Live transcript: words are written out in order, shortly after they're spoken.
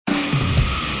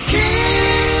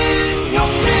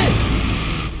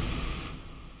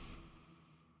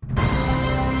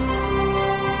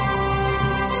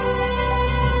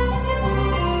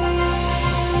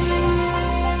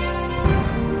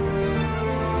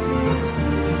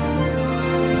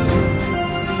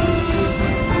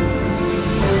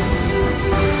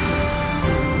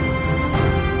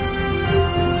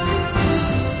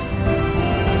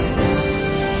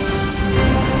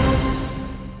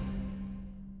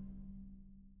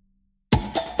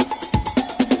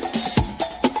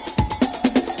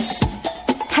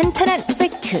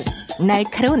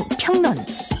날카로운 평론.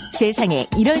 세상에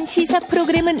이런 시사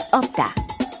프로그램은 없다.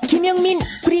 김영민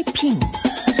브리핑.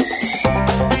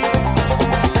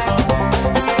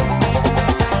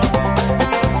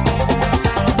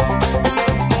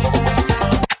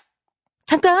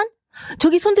 잠깐,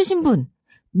 저기 손 드신 분,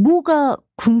 뭐가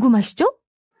궁금하시죠?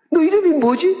 너 이름이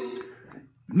뭐지?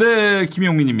 네,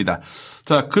 김용민입니다.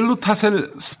 자,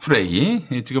 글루타셀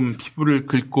스프레이. 지금 피부를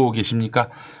긁고 계십니까?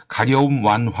 가려움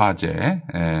완화제.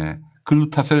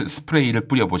 글루타셀 스프레이를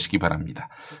뿌려보시기 바랍니다.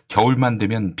 겨울만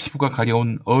되면 피부가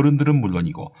가려운 어른들은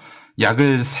물론이고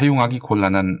약을 사용하기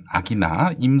곤란한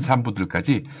아기나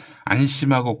임산부들까지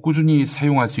안심하고 꾸준히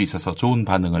사용할 수 있어서 좋은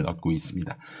반응을 얻고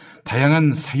있습니다.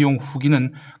 다양한 사용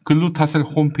후기는 글루타셀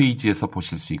홈페이지에서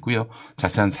보실 수 있고요.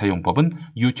 자세한 사용법은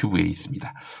유튜브에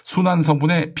있습니다. 순한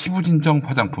성분의 피부진정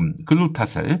화장품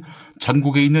글루타셀,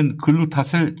 전국에 있는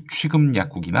글루타셀 취급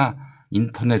약국이나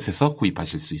인터넷에서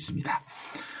구입하실 수 있습니다.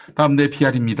 다음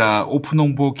네피알입니다. 오픈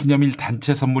홍보 기념일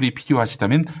단체 선물이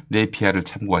필요하시다면 네피알을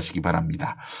참고하시기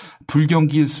바랍니다.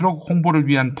 불경기일수록 홍보를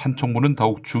위한 판촉물은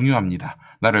더욱 중요합니다.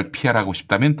 나를 피알하고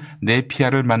싶다면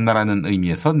네피알을 만나라는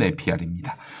의미에서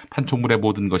네피알입니다. 판촉물의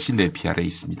모든 것이 네피알에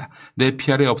있습니다.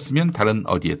 네피알에 없으면 다른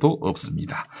어디에도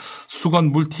없습니다.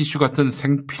 수건, 물티슈 같은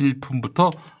생필품부터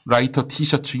라이터,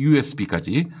 티셔츠,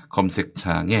 USB까지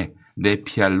검색창에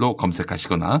네피알로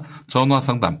검색하시거나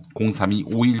전화상담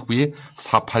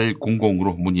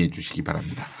 032-519-4800으로 문의해 주시기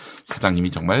바랍니다. 사장님이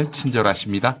정말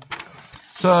친절하십니다.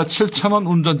 자, 7,000원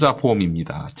운전자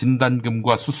보험입니다.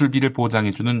 진단금과 수술비를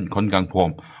보장해주는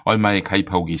건강보험 얼마에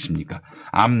가입하고 계십니까?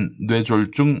 암,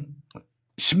 뇌졸중,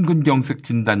 심근경색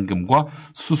진단금과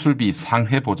수술비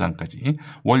상해 보장까지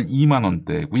월 2만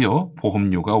원대고요.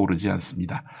 보험료가 오르지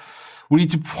않습니다. 우리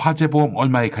집 화재보험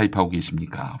얼마에 가입하고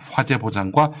계십니까? 화재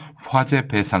보장과 화재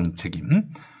배상 책임,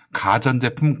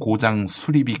 가전제품 고장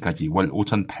수리비까지 월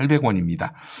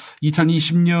 5,800원입니다.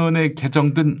 2020년에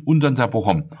개정된 운전자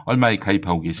보험 얼마에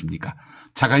가입하고 계십니까?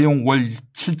 자가용 월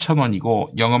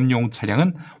 7,000원이고 영업용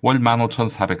차량은 월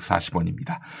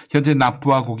 15,440원입니다. 현재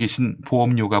납부하고 계신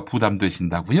보험료가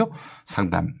부담되신다고요?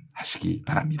 상담하시기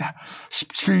바랍니다.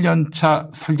 17년차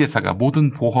설계사가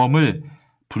모든 보험을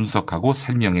분석하고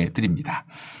설명해 드립니다.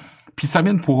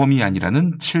 비싸면 보험이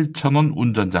아니라는 7,000원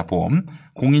운전자 보험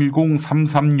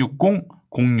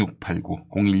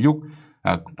 010-3360-0689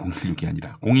 016이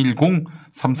아니라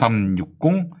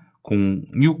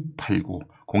 010-3360-0689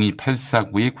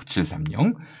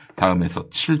 02-849-9730 다음에서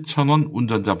 7,000원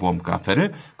운전자 보험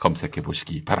카페를 검색해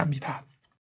보시기 바랍니다.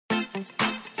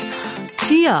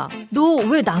 지희야, 너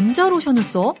왜 남자 로션을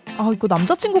써? 이거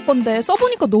남자친구 건데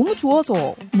써보니까 너무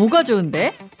좋아서. 뭐가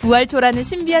좋은데? 부활초라는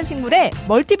신비한 식물에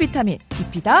멀티비타민,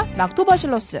 비피다,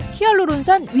 락토바실러스,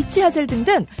 히알루론산, 위치하젤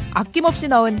등등 아낌없이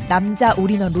넣은 남자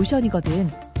올인원 로션이거든.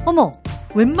 어머,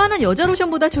 웬만한 여자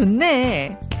로션보다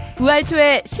좋네.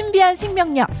 부활초의 신비한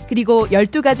생명력, 그리고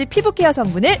 12가지 피부 케어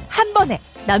성분을 한 번에.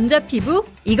 남자 피부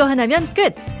이거 하나면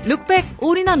끝. 룩백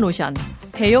올인원 로션.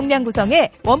 대용량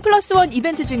구성의 1+1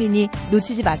 이벤트 중이니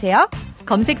놓치지 마세요.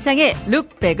 검색창에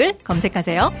룩백을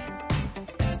검색하세요.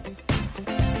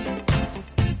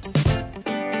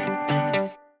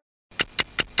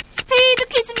 스페이드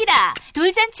퀴즈입니다.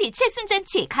 돌잔치,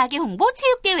 채순잔치, 가게 홍보,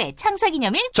 체육대회,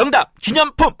 창사기념일. 정답!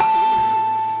 기념품!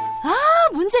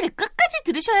 문제를 끝까지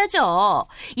들으셔야죠.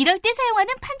 이럴 때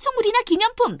사용하는 판촉물이나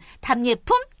기념품,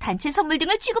 답례품, 단체 선물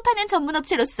등을 취급하는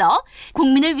전문업체로서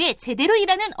국민을 위해 제대로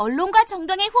일하는 언론과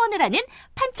정당에 후원을 하는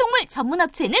판촉물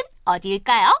전문업체는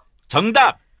어디일까요?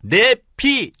 정답!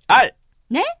 네피알!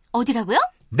 네? 어디라고요?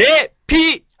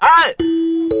 네피알!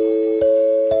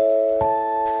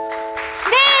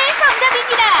 네,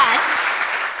 정답입니다.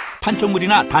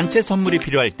 판촉물이나 단체 선물이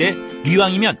필요할 때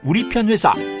이왕이면 우리 편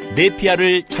회사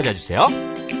네피알을 찾아주세요.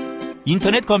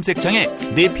 인터넷 검색창에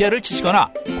네피알을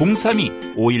치시거나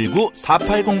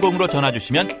 032-519-4800으로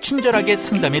전화주시면 친절하게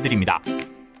상담해드립니다.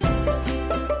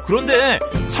 그런데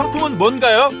상품은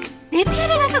뭔가요?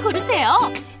 네피알에 가서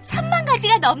고르세요. 3만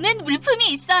가지가 넘는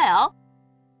물품이 있어요.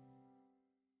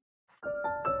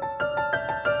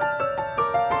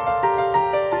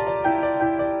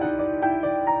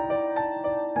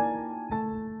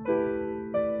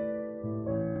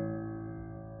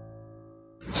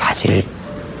 사실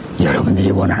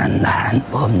여러분들이 원하는 나라는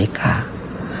뭡니까?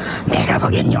 내가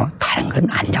보기엔요, 다른 건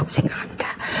아니라고 생각합니다.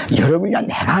 여러분이나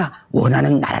내가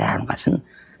원하는 나라라는 것은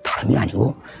다름이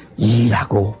아니고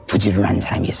일하고 부지런한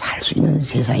사람이 살 수 있는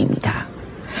세상입니다.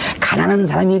 가난한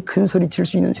사람이 큰 소리 칠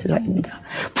수 있는 세상입니다.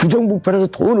 부정부패라서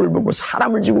돈을 벌고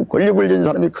사람을 지고 권력을 진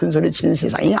사람이 큰 소리 치는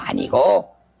세상이 아니고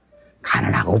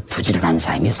가난하고 부지런한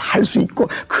사람이 살 수 있고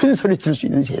큰 소리 칠 수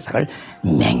있는 세상을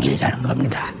맹길자는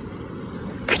겁니다.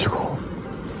 그리고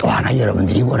또 하나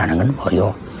여러분들이 원하는 건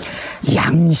뭐요?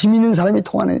 양심 있는 사람이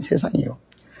통하는 세상이요.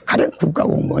 가령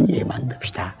국가공무원 예만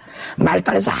듭시다. 말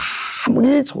따라서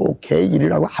아무리 좋게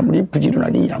일을 하고 아무리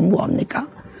부지런하게 일하면 뭐합니까?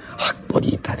 학벌이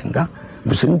있다든가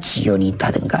무슨 지연이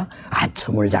있다든가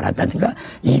아첨을 잘한다든가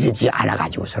이러지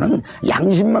않아가지고서는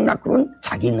양심만 갖고는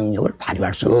자기 능력을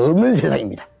발휘할 수 없는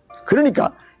세상입니다.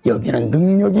 그러니까 여기는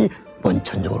능력이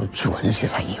원천적으로 죽은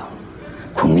세상이요.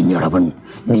 국민 여러분,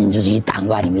 민주주의 딴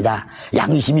거 아닙니다.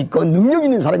 양심 있고 능력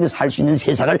있는 사람이 살 수 있는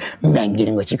세상을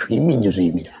맹기는 것이 그게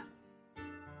민주주의입니다.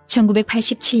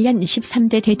 1987년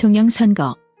 13대 대통령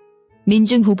선거.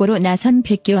 민중 후보로 나선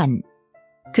백기환.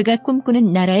 그가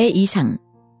꿈꾸는 나라의 이상.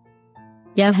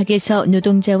 야학에서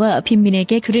노동자와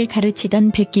빈민에게 글을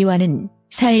가르치던 백기환은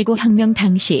 4.19 혁명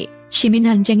당시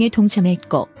시민항쟁에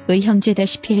동참했고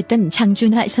의형제다시피 했던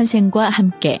장준하 선생과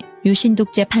함께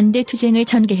유신독재 반대 투쟁을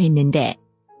전개했는데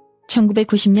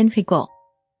 1990년 회고.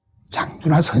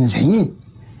 장준하 선생이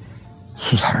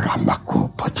수사를 안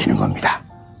받고 버티는 겁니다.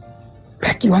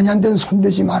 백기환이한테는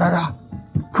손대지 말아라.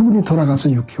 그분이 돌아가서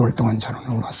 6개월 동안 전원을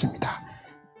울었습니다.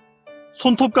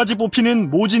 손톱까지 뽑히는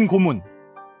모진 고문.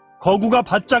 거구가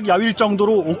바짝 야윌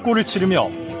정도로 옥고를 치르며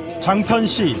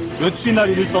장편시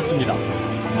몇귀나리를 썼습니다.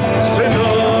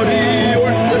 새날이 올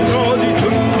때까지 등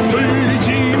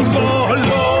들리지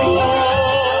말라.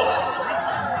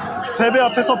 패배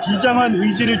앞에서 비장한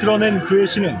의지를 드러낸 그의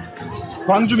시는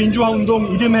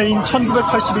광주민주화운동 이듬해인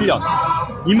 1981년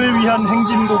임을 위한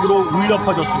행진곡으로 울려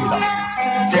퍼졌습니다.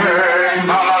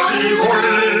 새날이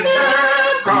올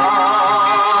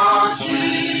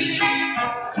때까지.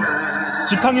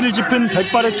 지팡이를 짚은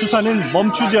백발의 투사는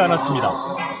멈추지 않았습니다.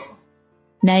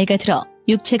 나이가 들어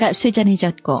육체가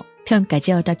쇠잔해졌고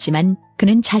병까지 얻었지만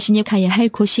그는 자신이 가야 할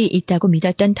곳이 있다고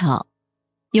믿었던 터.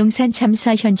 용산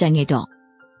참사 현장에도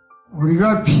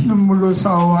우리가 피눈물로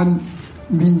싸워온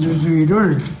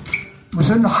민주주의를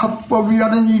무슨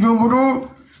합법이라는 이름으로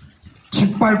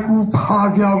짓밟고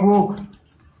파괴하고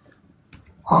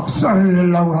악살을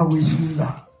내려고 하고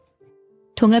있습니다.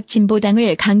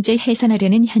 통합진보당을 강제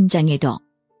해산하려는 현장에도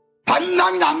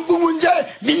반남 남북 문제,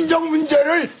 민족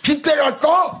문제를 빗대갖고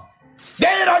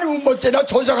내라는 운모죄나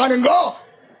조작하는 거,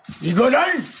 이거는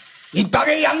이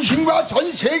땅의 양심과 전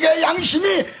세계의 양심이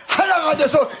하나가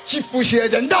돼서 짚부셔야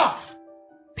된다.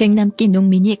 백남기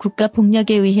농민이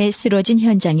국가폭력에 의해 쓰러진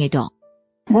현장에도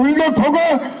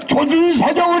문대표가 조준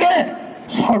사정을 해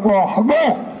사과하고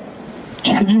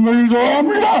책임을 져야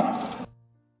합니다.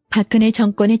 박근혜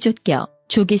정권에 쫓겨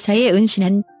조계사에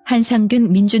은신한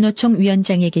한상균 민주노총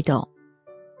위원장에게도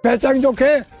배짱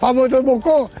좋게 밥 얻어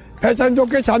먹고 배짱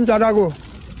좋게 잠 잘하고,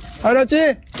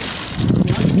 알았지?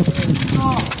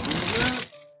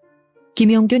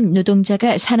 김용균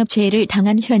노동자가 산업재해를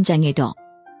당한 현장에도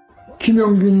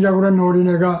김용균이라고 하는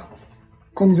어린애가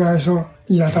공장에서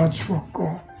일하다가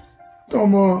죽었고, 또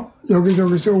뭐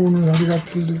여기저기서 우는 소리가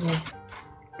들리고,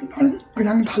 나는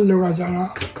그냥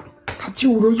달려가잖아. 같이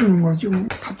울어주는 거지.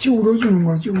 같이 울어주는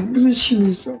거지. 무슨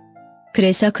힘이 있어.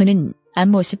 그래서 그는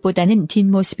앞모습보다는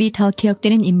뒷모습이 더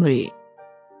기억되는 인물.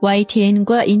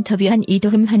 YTN과 인터뷰한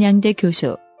이도흠 한양대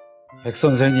교수. 백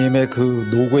선생님의 그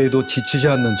노고에도 지치지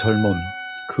않는 젊음,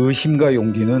 그 힘과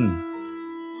용기는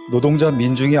노동자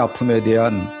민중의 아픔에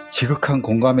대한 지극한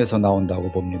공감에서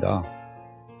나온다고 봅니다.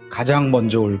 가장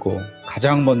먼저 울고,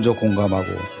 가장 먼저 공감하고,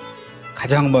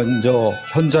 가장 먼저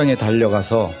현장에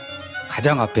달려가서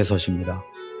가장 앞에 서십니다.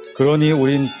 그러니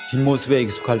우린 뒷모습에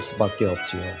익숙할 수밖에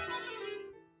없지요.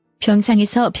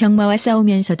 평상에서 병마와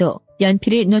싸우면서도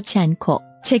연필을 놓지 않고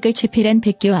책을 집필한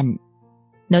백기환.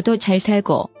 너도 잘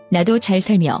살고 나도 잘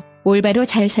살며 올바로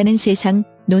잘 사는 세상,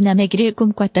 노남의 길을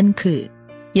꿈꿨던 그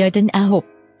 89.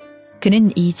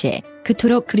 그는 이제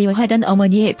그토록 그리워하던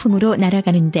어머니의 품으로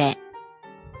날아가는데,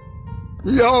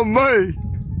 야, 엄마,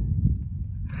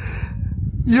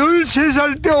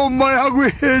 13살 때 엄마하고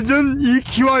해준 이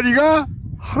기와리가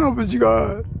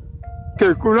할아버지가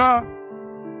됐구나.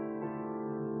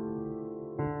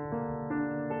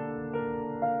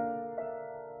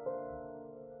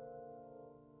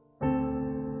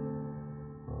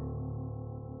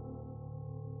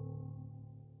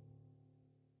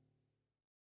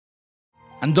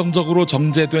 안정적으로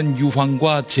정제된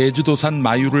유황과 제주도산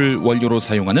마유를 원료로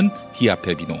사용하는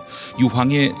디아페비노.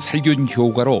 유황의 살균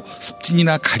효과로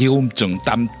습진이나 가려움증,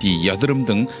 땀띠, 여드름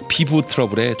등 피부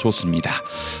트러블에 좋습니다.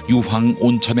 유황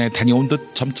온천에 다녀온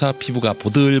듯 점차 피부가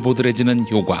보들보들해지는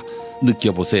효과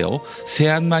느껴보세요.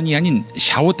 세안만이 아닌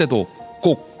샤워 때도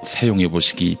꼭 사용해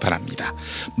보시기 바랍니다.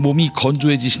 몸이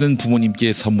건조해지시는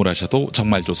부모님께 선물하셔도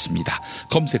정말 좋습니다.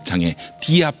 검색창에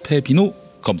디아페비노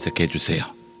검색해 주세요.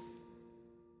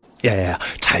 야야야,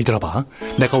 잘 들어봐.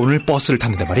 내가 오늘 버스를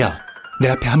탔는데 말이야. 내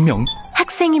앞에 한 명.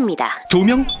 학생입니다.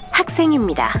 2명.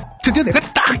 학생입니다. 드디어 내가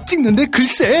딱 찍는데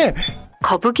글쎄.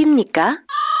 거북입니까?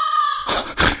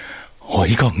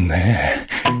 어이가 없네.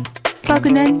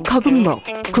 뻐근한 거북목,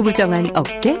 구부정한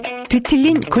어깨,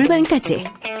 뒤틀린 골반까지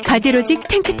바디로직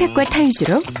탱크탑과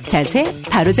타이즈로 자세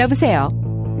바로 잡으세요.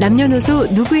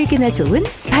 남녀노소 누구에게나 좋은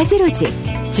바디로직.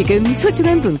 지금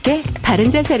소중한 분께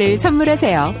바른 자세를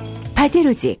선물하세요.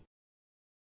 바디로직.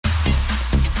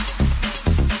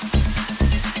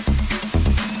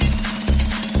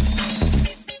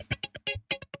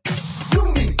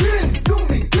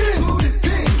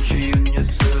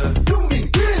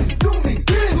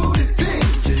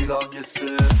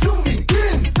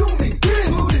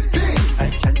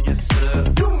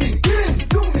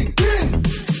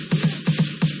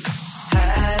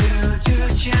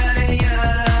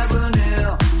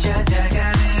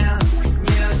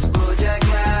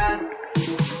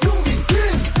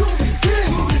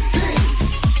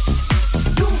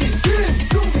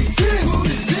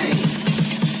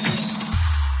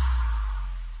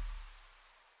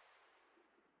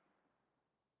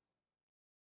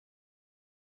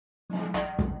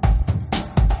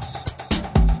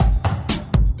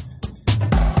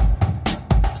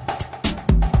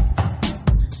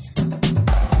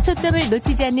 초점을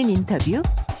놓치지 않는 인터뷰,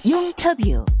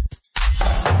 용터뷰.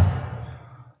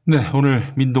 네, 오늘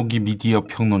민동기 미디어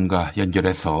평론가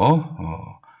연결해서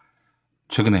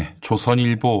최근에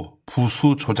조선일보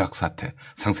부수 조작 사태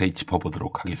상세히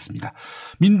짚어보도록 하겠습니다.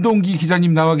 민동기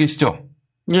기자님 나와 계시죠?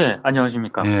 예,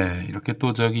 안녕하십니까. 예, 이렇게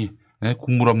또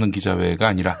국물 없는 기자회가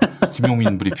아니라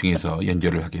김용민 브리핑에서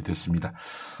연결을 하게 됐습니다.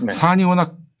 네. 사안이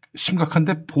워낙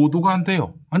심각한데 보도가 안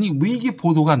돼요. 아니, 왜 이게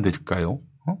보도가 안 될까요?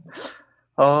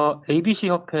 ABC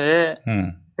협회에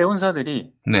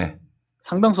회원사들이 네.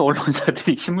 상당수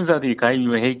언론사들이 신문사들이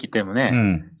가입을 해 있기 때문에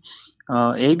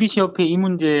ABC 협회 이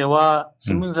문제와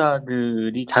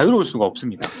신문사들이 자유로울 수가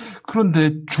없습니다.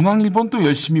 그런데 중앙일보도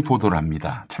열심히 보도를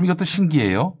합니다. 참 이것도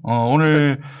신기해요.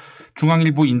 오늘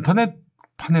중앙일보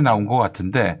인터넷판에 나온 것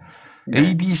같은데 네.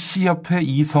 ABC 협회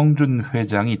이성준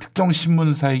회장이 특정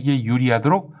신문사에게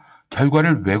유리하도록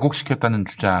결과를 왜곡시켰다는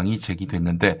주장이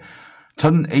제기됐는데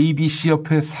전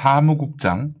ABC-협회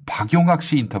사무국장 박용학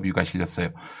씨 인터뷰가 실렸어요.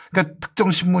 그러니까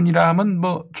특정 신문이라 하면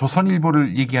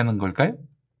조선일보를 얘기하는 걸까요?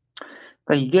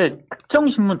 그러니까 이게 특정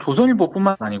신문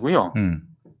조선일보뿐만 아니고요.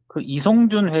 그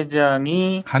이성준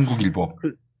회장이 한국일보.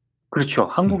 그렇죠.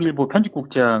 한국일보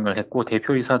편집국장을 했고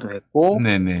대표이사도 했고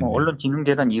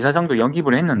언론진흥재단 이사장도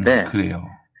영입을 했는데 그래요.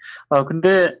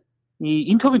 근데 이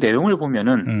인터뷰 내용을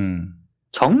보면은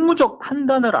정무적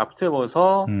판단을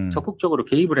앞세워서 적극적으로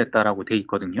개입을 했다라고 돼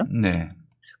있거든요. 네.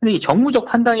 근데 이 정무적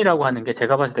판단이라고 하는 게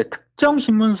제가 봤을 때 특정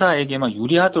신문사에게만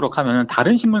유리하도록 하면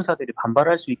다른 신문사들이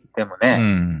반발할 수 있기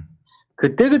때문에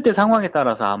그때그때 상황에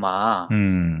따라서 아마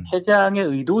회장의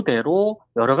의도대로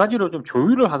여러 가지로 좀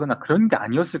조율을 하거나 그런 게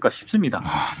아니었을까 싶습니다.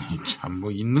 아니, 참,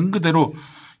 있는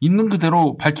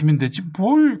그대로 밝히면 되지,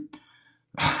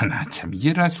 나 참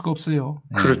이해를 할 수가 없어요.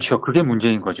 그렇죠. 그게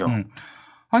문제인 거죠.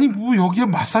 아니, 여기에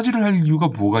마사지를 할 이유가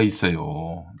뭐가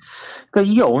있어요? 그러니까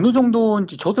이게 어느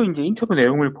정도인지 저도 이제 인터뷰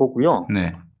내용을 보고요.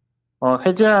 네.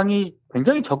 회장이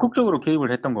굉장히 적극적으로 개입을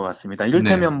했던 것 같습니다.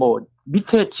 이를테면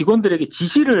밑에 직원들에게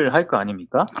지시를 할 거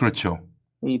아닙니까? 그렇죠.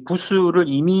 이 부수를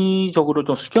임의적으로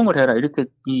좀 수정을 해라. 이렇게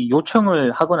이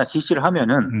요청을 하거나 지시를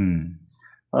하면은,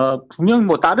 분명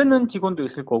따르는 직원도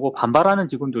있을 거고 반발하는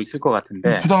직원도 있을 것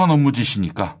같은데. 부당한 업무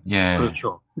지시니까. 예.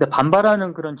 그렇죠. 근데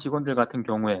반발하는 그런 직원들 같은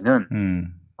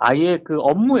경우에는, 아예 그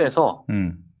업무에서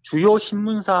주요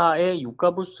신문사의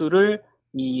유가 부수를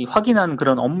확인하는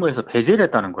그런 업무에서 배제를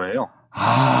했다는 거예요.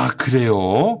 아,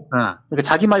 그래요? 그러니까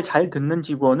자기 말 잘 듣는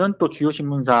직원은 또 주요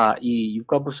신문사 이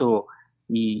유가 부수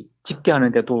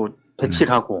집계하는데도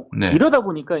배치를 하고 네. 이러다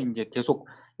보니까 이제 계속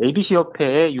ABC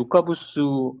협회의 유가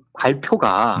부수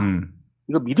발표가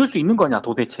이거 믿을 수 있는 거냐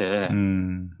도대체.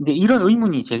 근데 이런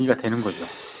의문이 제기가 되는 거죠.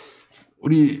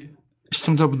 우리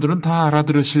시청자분들은 다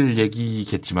알아들으실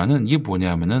얘기겠지만은 이게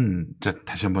뭐냐면은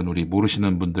다시 한번 우리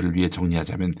모르시는 분들을 위해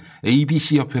정리하자면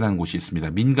ABC 협회라는 곳이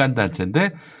있습니다. 민간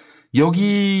단체인데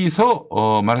여기서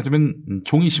말하자면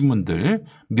종이 신문들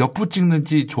몇 부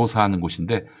찍는지 조사하는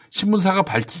곳인데 신문사가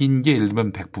밝힌 게 예를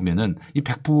들면 100부면은 이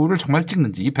 100부를 정말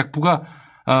찍는지 이 100부가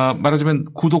말하자면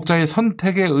구독자의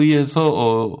선택에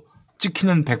의해서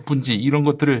찍히는 100부인지 이런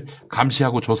것들을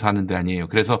감시하고 조사하는 데 아니에요.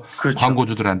 그래서 그렇죠.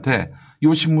 광고주들한테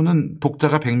이 신문은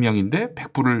독자가 100명인데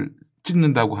 100부를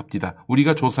찍는다고 합니다.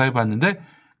 우리가 조사해 봤는데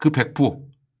그 100부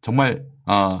정말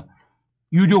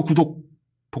유료 구독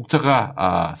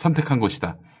독자가 선택한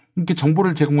것이다. 이렇게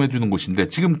정보를 제공해 주는 곳인데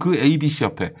지금 그 ABC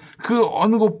협회 그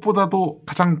어느 곳보다도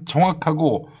가장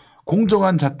정확하고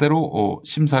공정한 잣대로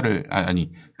심사를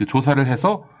그 조사를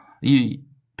해서 이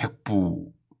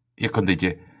백부 예컨대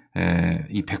이제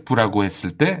이 백부라고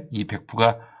했을 때 이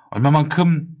백부가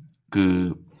얼마만큼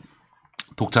그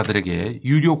독자들에게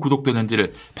유료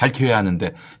구독되는지를 밝혀야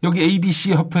하는데 여기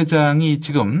ABC 협회장이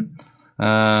지금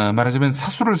말하자면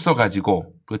사수를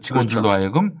써가지고 그 직원들로 그렇죠.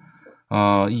 하여금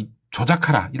이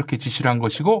조작하라 이렇게 지시를 한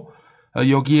것이고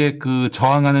여기에 그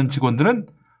저항하는 직원들은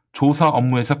조사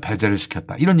업무에서 배제를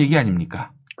시켰다 이런 얘기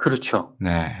아닙니까? 그렇죠.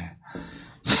 네.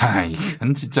 야,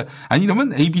 이건 진짜 아니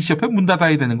이러면 ABC 협회 문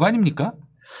닫아야 되는 거 아닙니까?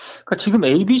 그러니까 지금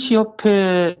ABC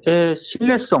협회의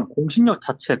신뢰성, 공신력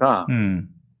자체가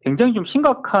굉장히 좀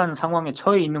심각한 상황에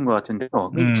처해 있는 것 같은데요.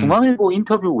 중앙일보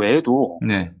인터뷰 외에도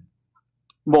네.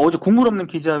 뭐 어제 국물 없는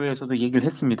기자회에서도 얘기를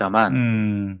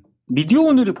했습니다만 미디어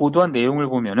오늘이 보도한 내용을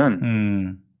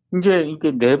보면은 이제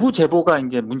이게 내부 제보가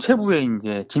이제 문체부에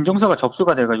이제 진정서가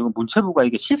접수가 돼가지고 문체부가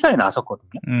이게 실사에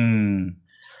나섰거든요.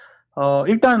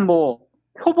 일단 뭐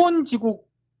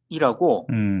표본지국이라고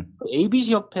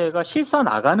ABC 협회가 실사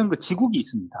나가는 그 지국이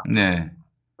있습니다. 네.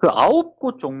 그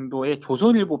 9곳 정도의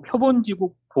조선일보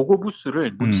표본지국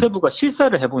보고부스를 문체부가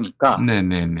실사를 해보니까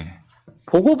네네네.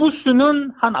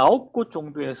 보고부스는 한 9곳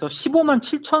정도에서 15만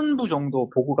 7천 부 정도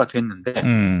보고가 됐는데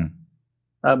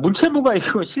문체부가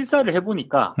이거 실사를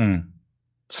해보니까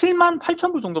 7만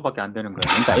 8천 부 정도밖에 안 되는 거예요.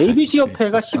 그러니까 ABC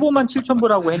협회가 15만 7천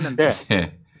부라고 했는데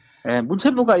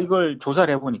문체부가 이걸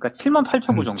조사를 해보니까 7만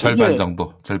 8천 부 정도. 절반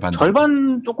정도.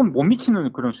 절반 조금 못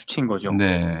미치는 그런 수치인 거죠.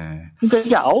 네. 그러니까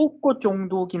이게 9곳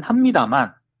정도긴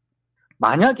합니다만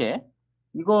만약에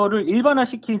이거를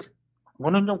일반화시킬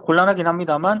거는 좀 곤란하긴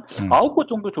합니다만 9곳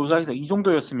정도 조사해서 이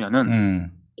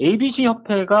정도였으면은 ABC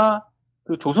협회가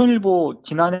그 조선일보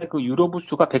지난해 그 유료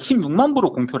부수가 116만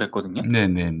부로 공표를 했거든요.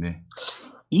 네네네.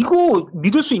 이거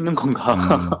믿을 수 있는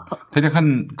건가? 대략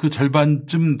한 그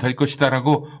절반쯤 될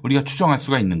것이다라고 우리가 추정할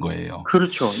수가 있는 거예요.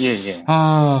 그렇죠. 예.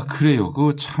 아, 그래요.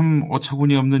 그 참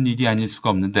어처구니 없는 일이 아닐 수가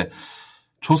없는데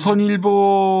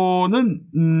조선일보는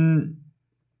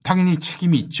당연히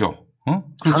책임이 있죠.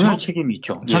 그렇죠? 당연히 책임이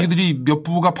있죠. 자기들이 몇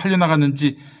부가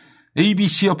팔려나갔는지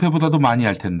ABC 협회보다도 많이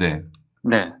알 텐데.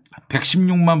 네.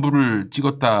 116만 부를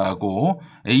찍었다고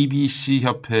ABC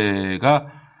협회가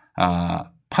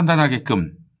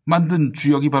판단하게끔 만든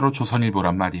주역이 바로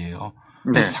조선일보란 말이에요.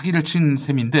 네. 사기를 친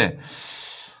셈인데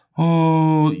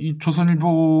이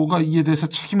조선일보가 이에 대해서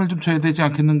책임을 좀 져야 되지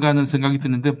않겠는가 하는 생각이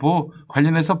드는데 뭐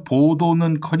관련해서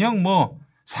보도는커녕 뭐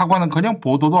사과는커녕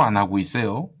보도도 안 하고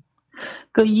있어요.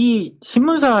 그러니까 이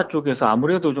신문사 쪽에서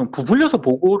아무래도 좀 부풀려서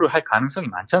보고를 할 가능성이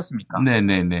많지 않습니까?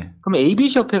 네네네. 그럼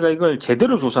ABC 협회가 이걸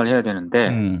제대로 조사를 해야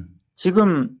되는데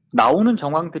지금 나오는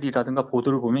정황들이라든가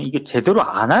보도를 보면 이게 제대로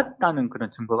안 했다는 그런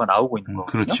증거가 나오고 있는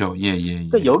거거든요. 그렇죠. 예.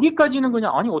 그러니까 여기까지는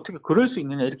그냥 아니 어떻게 그럴 수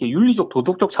있느냐 이렇게 윤리적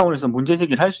도덕적 차원에서 문제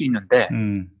제기를 할 수 있는데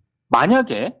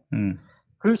만약에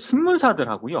그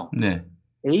신문사들하고요. 네.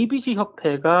 ABC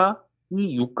협회가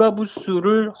이 유가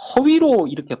부수를 허위로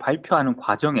이렇게 발표하는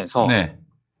과정에서 네.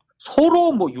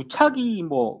 서로 뭐 유착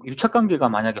관계가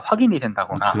만약에 확인이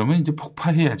된다거나 그러면 이제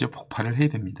폭발해야죠. 폭발을 해야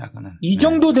됩니다. 그거는. 이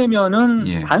정도 되면은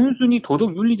단순히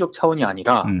도덕 윤리적 차원이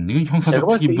아니라 이건 형사적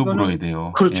책임도 물어야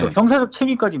돼요. 그렇죠. 예. 형사적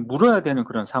책임까지 물어야 되는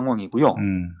그런 상황이고요.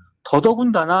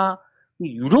 더더군다나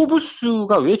이 유료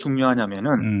부수가 왜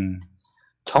중요하냐면은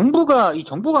정부가 이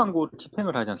정부 광고를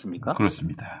집행을 하지 않습니까?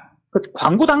 그렇습니다. 그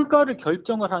광고 단가를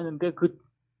결정을 하는데 그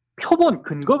표본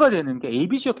근거가 되는 게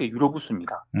ABC 협회 유료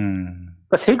부수입니다.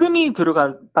 그러니까 세금이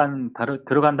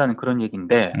들어간다는 그런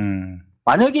얘기인데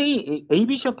만약에 이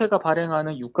ABC 협회가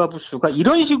발행하는 유가 부수가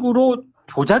이런 식으로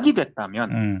조작이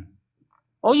됐다면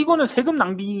이거는 세금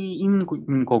낭비인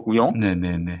거고요.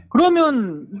 네네네.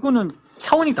 그러면 이거는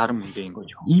차원이 다른 문제인 거죠.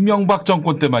 이명박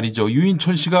정권 때 말이죠.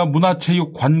 유인촌 씨가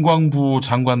문화체육관광부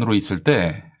장관으로 있을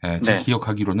때 제가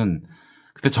기억하기로는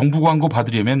그때 정부 광고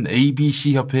받으려면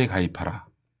ABC 협회에 가입하라.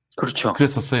 그렇죠.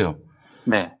 그랬었어요.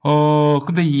 네.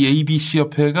 근데 이 ABC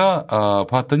협회가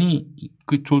봤더니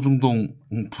그 조중동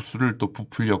부수를 또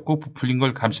부풀린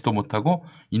걸 감시도 못하고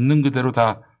있는 그대로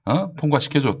다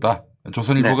통과시켜줬다.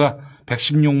 조선일보가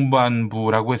 116만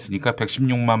부라고 했으니까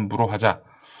 116만 부로 하자.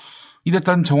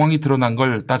 이랬다는 정황이 드러난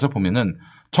걸 따져보면은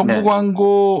정부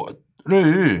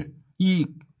광고를 이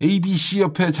ABC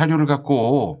협회 자료를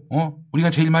갖고 우리가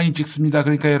제일 많이 찍습니다.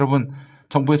 그러니까 여러분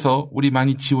정부에서 우리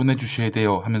많이 지원해 주셔야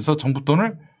돼요 하면서 정부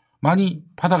돈을 많이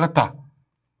받아갔다.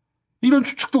 이런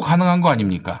추측도 가능한 거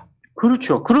아닙니까?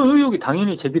 그렇죠. 그런 의혹이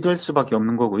당연히 제기될 수밖에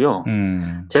없는 거고요.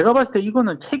 제가 봤을 때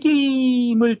이거는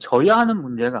책임을 져야 하는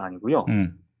문제가 아니고요.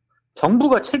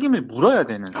 정부가 책임을 물어야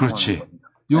되는 그렇지. 상황입니다.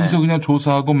 여기서 그냥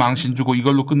조사하고 망신 주고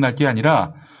이걸로 끝날 게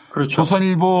아니라 그렇죠.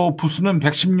 조선일보 부수는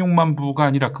 116만 부가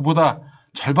아니라 그보다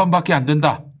절반밖에 안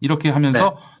된다. 이렇게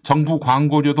하면서 정부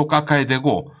광고료도 깎아야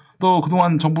되고 또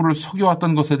그동안 정부를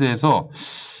속여왔던 것에 대해서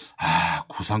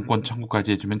구상권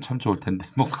청구까지 해주면 참 좋을 텐데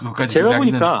뭐 그것까지 제가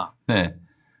보니까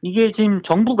이게 지금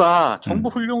정부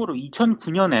훈령으로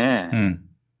 2009년에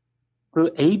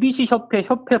그 ABC 협회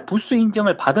부수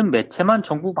인증을 받은 매체만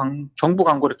정부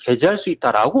광고를 게재할 수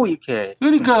있다라고 이렇게.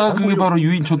 그러니까 그게 바로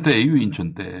유인촌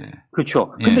때.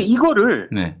 그렇죠. 근데 이거를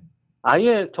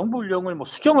아예 정부 훈령을 뭐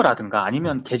수정을 하든가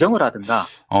아니면 개정을 하든가.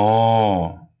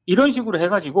 이런 식으로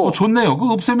해가지고. 좋네요.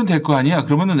 그거 없애면 될 거 아니야.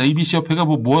 그러면은 ABC 협회가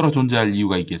뭐하러 존재할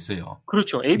이유가 있겠어요.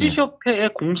 그렇죠. ABC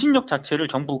협회의 공신력 자체를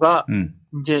정부가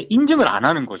이제 인증을 안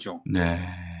하는 거죠. 네.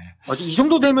 이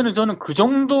정도 되면은 저는 그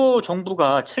정도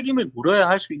정부가 책임을 물어야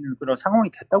할 수 있는 그런 상황이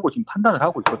됐다고 지금 판단을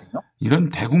하고 있거든요. 이런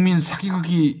대국민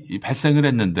사기극이 발생을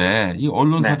했는데 이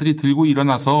언론사들이 들고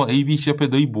일어나서 ABC 협회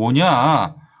너희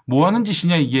뭐냐? 뭐 하는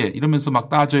짓이냐 이게 이러면서 막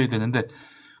따져야 되는데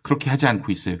그렇게 하지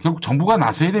않고 있어요. 결국 정부가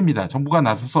나서야 됩니다. 정부가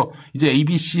나서서 이제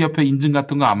ABC 협회 인증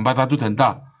같은 거 안 받아도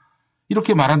된다.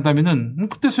 이렇게 말한다면은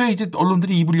그때서야 이제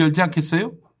언론들이 입을 열지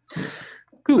않겠어요?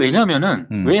 왜냐면은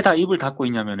왜 다 입을 닫고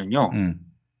있냐면은요.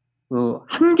 그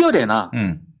한겨레나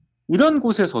이런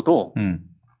곳에서도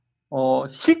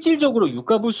실질적으로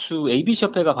유가부수 ABC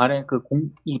협회가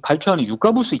발표하는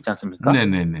유가부수 있지 않습니까?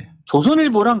 네네네.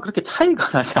 조선일보랑 그렇게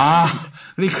차이가 나지 않습니다.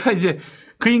 그러니까 이제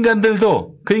그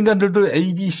인간들도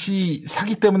ABC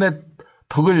사기 때문에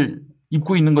덕을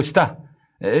입고 있는 것이다.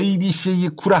 ABC의 이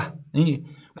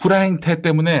구라 행태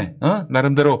때문에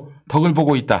나름대로 덕을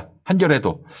보고 있다.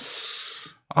 한겨레도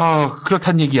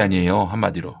그렇단 얘기 아니에요.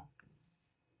 한마디로.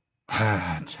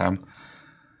 참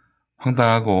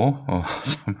황당하고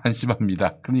참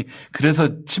한심합니다.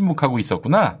 그래서 침묵하고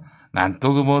있었구나. 난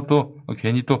또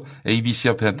괜히 또 ABC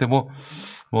협회한테 뭐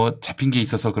잡힌 게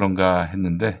있어서 그런가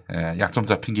했는데 약점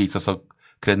잡힌 게 있어서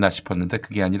그랬나 싶었는데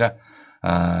그게 아니라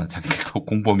자기들도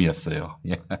공범이었어요.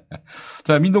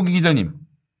 자, 민동기 기자님.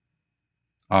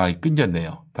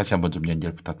 끊겼네요. 다시 한번 좀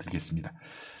연결 부탁드리겠습니다.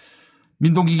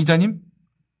 민동기 기자님?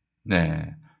 네.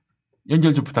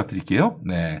 연결 좀 부탁드릴게요.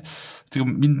 네.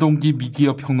 지금 민동기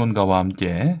미디어 평론가와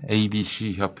함께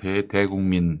ABC 협회의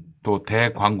대국민 또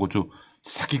대광고주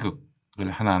사기극을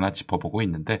하나하나 짚어보고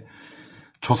있는데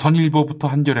조선일보부터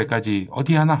한겨레까지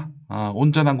어디 하나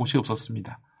온전한 곳이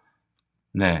없었습니다.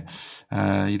 네.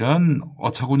 이런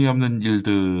어처구니 없는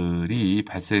일들이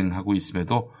발생하고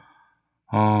있음에도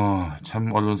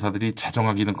참 언론사들이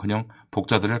자정하기는커녕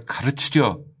독자들을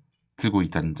가르치려 들고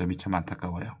있다는 점이 참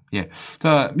안타까워요. 예.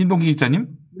 자, 민동기 기자님.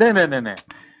 네네네네.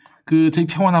 저희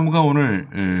평화나무가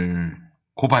오늘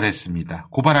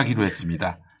고발하기로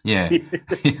했습니다. 예.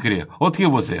 그래요. 어떻게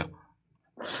보세요?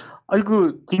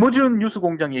 김어준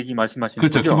뉴스공장 얘기 말씀하시는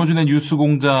거죠? 그렇죠. 김어준의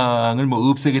뉴스공장을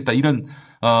없애겠다 이런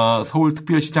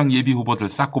서울특별시장 예비 후보들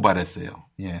싹 고발했어요.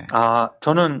 예.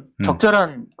 저는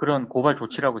적절한 그런 고발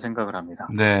조치라고 생각을 합니다.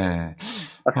 네.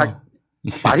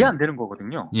 말이 안 되는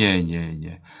거거든요. 예.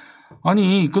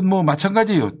 아니,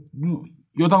 마찬가지예요.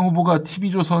 여당 후보가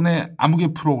TV조선의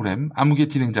아무개 프로그램, 아무개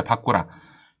진행자 바꿔라.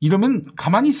 이러면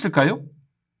가만히 있을까요?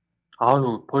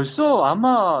 벌써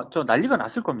아마 난리가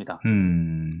났을 겁니다.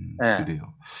 네.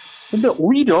 그래요. 근데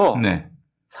오히려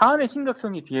사안의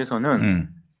심각성에 비해서는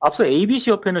앞서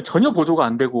ABC 협회는 전혀 보도가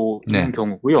안 되고 있는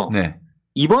경우고요.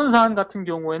 이번 사안 같은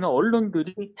경우에는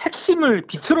언론들이 핵심을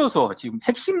비틀어서 지금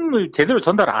핵심을 제대로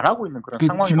전달 안 하고 있는 그런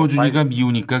상황이라고. 김어준이가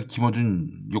미우니까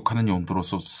김어준 욕하는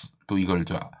용도로서 또 이걸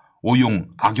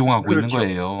악용하고 있는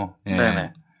거예요. 예.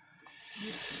 네네.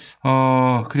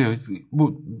 그래요.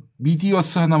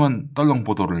 미디어스 하나만 떨렁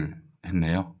보도를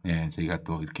했네요. 예, 저희가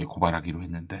또 이렇게 고발하기로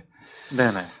했는데.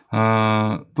 네네.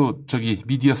 또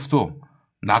미디어스도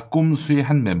낙곰수의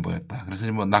한 멤버였다. 그래서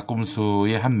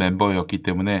낙곰수의 한 멤버였기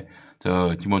때문에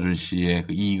김어준 씨의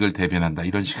그 이익을 대변한다.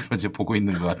 이런 식으로 이제 보고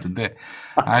있는 것 같은데.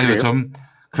 좀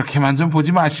그렇게만 좀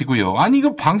보지 마시고요.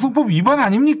 이거 방송법 위반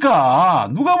아닙니까?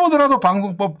 누가 보더라도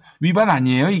방송법 위반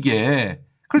아니에요, 이게.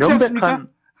 그렇지 않습니까?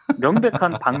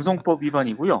 명백한 방송법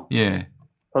위반이고요. 예.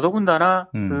 더더군다나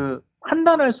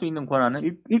판단할 수 있는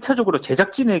권한은 1차적으로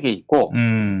제작진에게 있고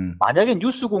만약에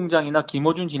뉴스공장이나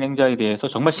김어준 진행자에 대해서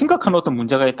정말 심각한 어떤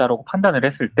문제가 있다고 판단을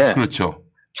했을 때 그렇죠.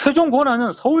 최종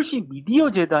권한은 서울시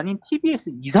미디어재단인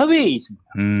TBS 이사회에 있습니다.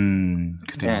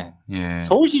 그래요. 예.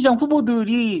 서울시장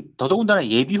후보들이 더더군다나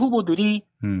예비 후보들이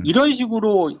이런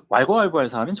식으로 왈가왈부할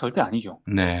사안은 절대 아니죠.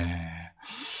 네.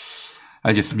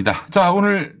 알겠습니다. 자,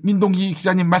 오늘 민동기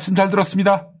기자님 말씀 잘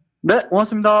들었습니다. 네,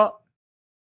 고맙습니다.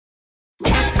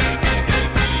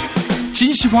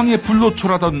 진시황의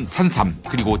불로초라던 산삼,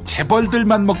 그리고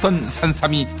재벌들만 먹던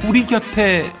산삼이 우리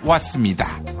곁에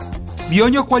왔습니다.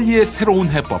 면역 관리의 새로운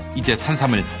해법, 이제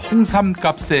산삼을 홍삼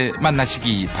값에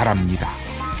만나시기 바랍니다.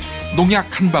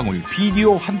 농약 한 방울,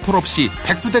 비료 한 톨 없이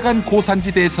백두대간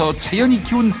고산지대에서 자연이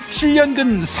키운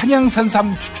 7년근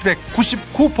산양산삼 추출액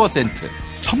 99%,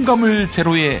 첨가물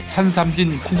제로의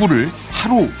산삼진 99를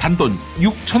하루 단돈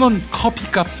 6,000원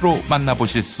커피값으로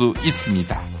만나보실 수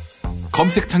있습니다.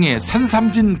 검색창에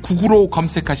산삼진 99로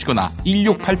검색하시거나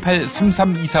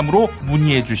 1688-3323으로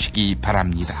문의해 주시기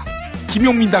바랍니다.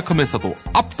 김용민닷컴에서도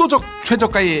압도적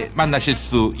최저가에 만나실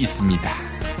수 있습니다.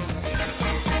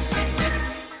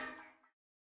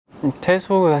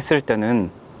 퇴소했을 때는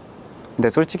근데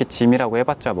솔직히 짐이라고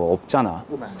해봤자 뭐 없잖아.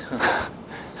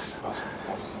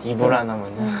 이불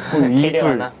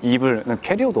하나면요? 이불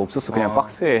캐리어도 없었어. 그냥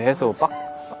박스에 해서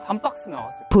한 박스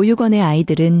나왔어. 보육원의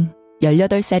아이들은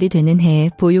 18살이 되는 해에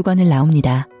보육원을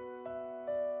나옵니다.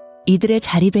 이들의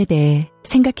자립에 대해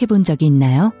생각해 본 적이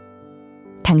있나요?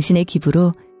 당신의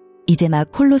기부로 이제 막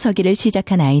홀로 서기를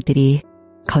시작한 아이들이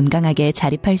건강하게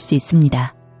자립할 수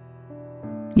있습니다.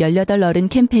 18 어른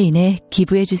캠페인에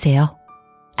기부해주세요.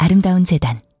 아름다운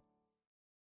재단.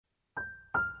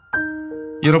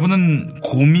 여러분은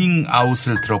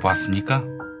고밍아웃을 들어봤습니까?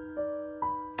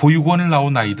 보육원을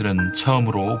나온 아이들은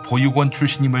처음으로 보육원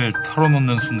출신임을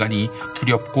털어놓는 순간이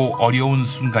두렵고 어려운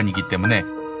순간이기 때문에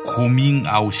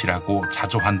고밍아웃이라고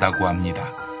자조한다고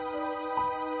합니다.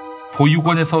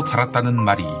 보육원에서 자랐다는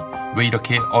말이 왜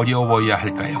이렇게 어려워야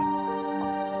할까요?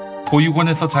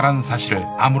 보육원에서 자란 사실을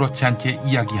아무렇지 않게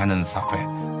이야기하는 사회,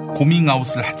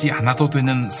 고밍아웃을 하지 않아도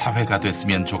되는 사회가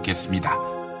됐으면 좋겠습니다.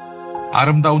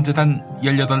 아름다운 재단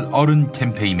 18 어른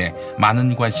캠페인에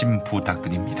많은 관심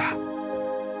부탁드립니다.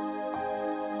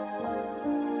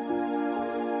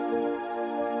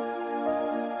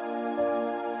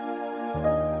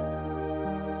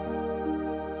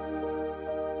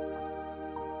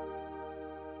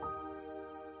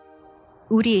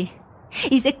 우리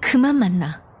이제 그만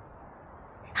만나.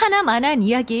 하나만한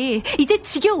이야기 이제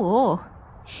지겨워.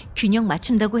 균형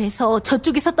맞춘다고 해서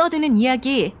저쪽에서 떠드는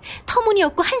이야기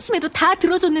터무니없고 한심해도 다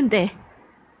들어줬는데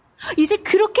이제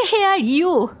그렇게 해야 할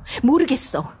이유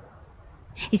모르겠어.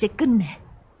 이제 끝내.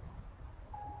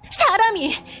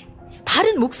 사람이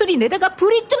바른 목소리 내다가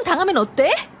불이익 좀 당하면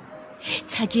어때?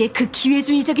 자기의 그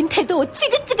기회주의적인 태도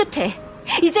지긋지긋해.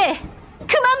 이제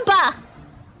그만 봐.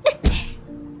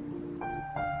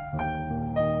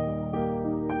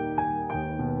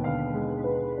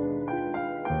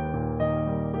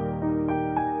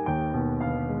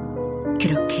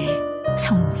 그렇게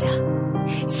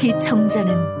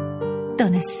시청자는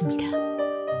떠났습니다.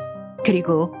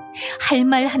 그리고 할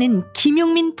말 하는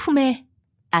김용민 품에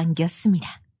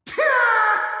안겼습니다.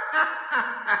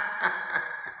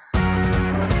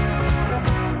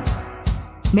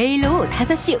 매일 오후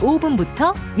 5시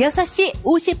 5분부터 6시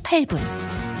 58분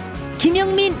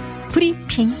김용민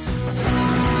브리핑.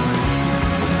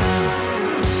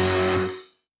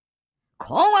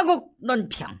 공화국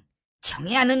논평.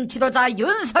 경애하는 지도자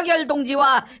윤석열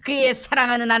동지와 그의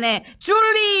사랑하는 아내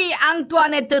줄리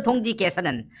앙뚜아네트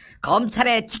동지께서는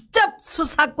검찰의 직접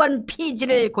수사권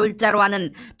피지를 골자로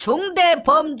하는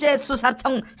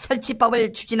중대범죄수사청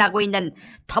설치법을 추진하고 있는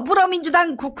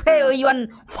더불어민주당 국회의원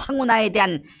황운하에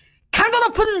대한 강도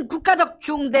높은 국가적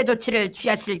중대 조치를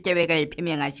취하실 계획을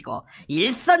표명하시고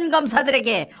일선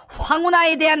검사들에게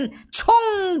황운하에 대한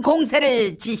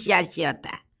총공세를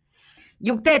지시하시었다.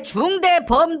 6대 중대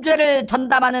범죄를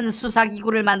전담하는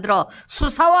수사기구를 만들어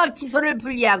수사와 기소를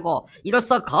분리하고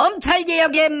이로써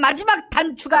검찰개혁의 마지막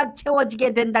단추가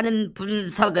채워지게 된다는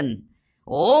분석은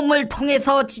오물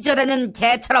통해서 지저대는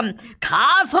개처럼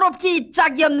가소롭기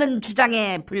짝이 없는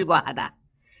주장에 불과하다.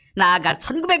 나아가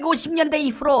 1950년대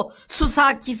이후로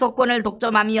수사 기소권을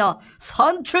독점하며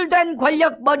선출된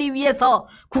권력 머리 위에서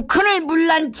국헌을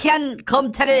문란케 한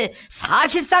검찰을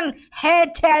사실상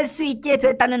해체할 수 있게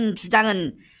됐다는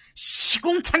주장은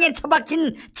시궁창에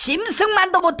처박힌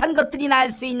짐승만도 못한 것들이나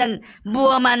할 수 있는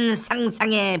무엄한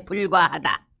상상에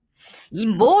불과하다. 이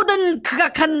모든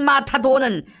극악한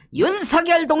마타도어는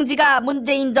윤석열 동지가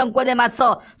문재인 정권에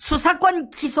맞서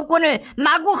수사권 기소권을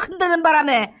마구 흔드는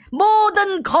바람에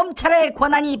모든 검찰의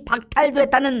권한이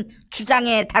박탈됐다는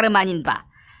주장에 다름 아닌 바,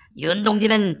 윤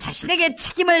동지는 자신에게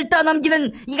책임을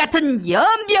떠넘기는 이 같은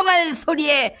연병할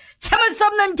소리에 참을 수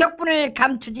없는 격분을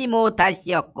감추지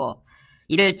못하시었고,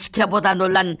 이를 지켜보다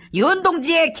놀란 윤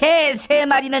동지의 개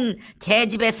 3마리는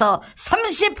개집에서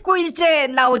 39일째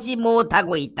나오지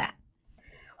못하고 있다.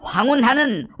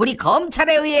 황운하는 우리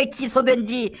검찰에 의해 기소된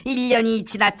지 1년이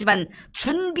지났지만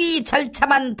준비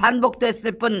절차만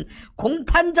반복됐을 뿐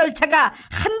공판 절차가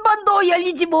한 번도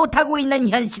열리지 못하고 있는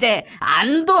현실에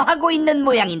안도하고 있는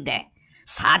모양인데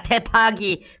사태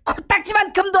파악이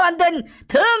코딱지만큼도 안 된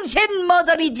등신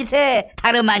머저리 짓에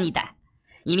다름 아니다.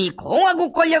 이미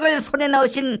공화국 권력을 손에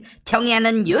넣으신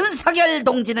경애하는 윤석열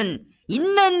동지는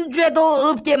있는 죄도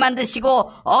없게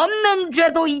만드시고 없는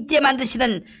죄도 있게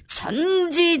만드시는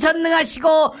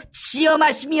전지전능하시고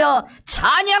지엄하시며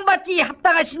찬양받기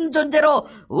합당하신 존재로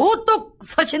우뚝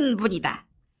서신 분이다.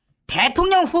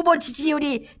 대통령 후보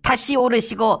지지율이 다시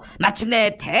오르시고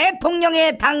마침내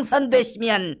대통령에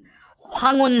당선되시면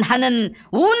황운하는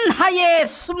운하에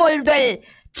수몰될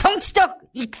정치적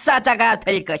익사자가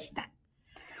될 것이다.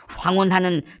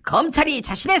 황운하는 검찰이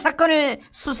자신의 사건을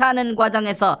수사하는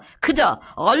과정에서 그저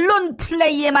언론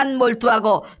플레이에만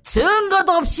몰두하고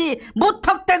증거도 없이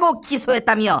무턱대고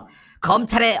기소했다며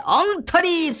검찰의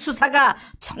엉터리 수사가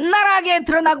적나라하게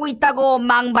드러나고 있다고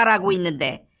망발하고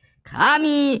있는데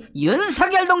감히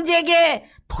윤석열 동지에게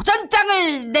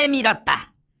도전장을 내밀었다.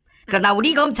 그러나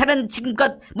우리 검찰은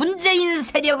지금껏 문재인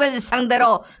세력을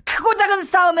상대로 크고 작은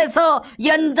싸움에서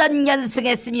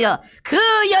연전연승했으며 그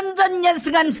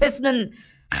연전연승한 횟수는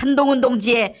한동훈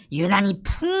동지의 유난히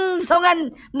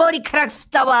풍성한 머리카락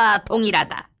숫자와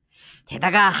동일하다.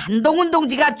 게다가 한동훈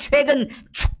동지가 최근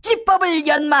축지법을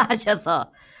연마하셔서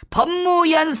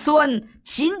법무연수원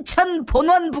진천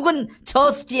본원 부근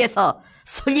저수지에서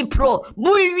솔잎으로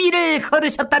물 위를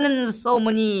걸으셨다는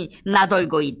소문이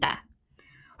나돌고 있다.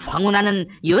 황운하는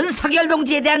윤석열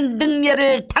동지에 대한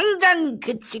능멸을 당장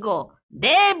그치고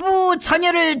내부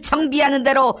전열을 정비하는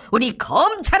대로 우리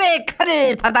검찰의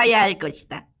칼을 받아야 할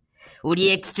것이다.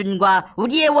 우리의 기준과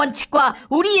우리의 원칙과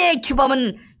우리의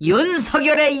규범은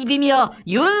윤석열의 입이며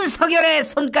윤석열의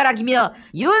손가락이며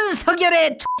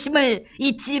윤석열의 초심을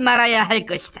잊지 말아야 할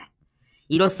것이다.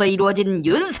 이로써 이루어진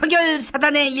윤석열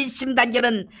사단의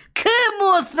일심단결은 그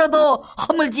무엇으로도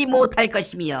허물지 못할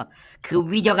것이며 그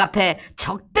위력 앞에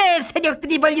적대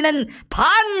세력들이 벌리는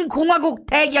반공화국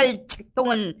대결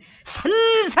책동은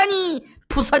산산이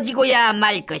부서지고야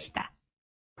말 것이다.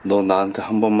 너 나한테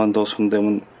한 번만 더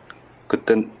손대면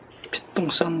그땐 피똥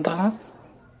싼다?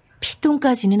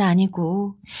 피똥까지는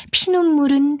아니고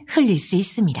피눈물은 흘릴 수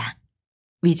있습니다.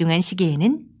 위중한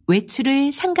시기에는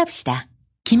외출을 삼갑시다.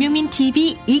 김용민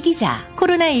TV 이기자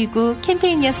코로나19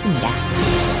 캠페인이었습니다.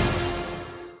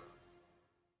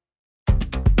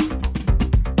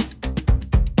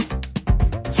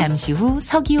 잠시 후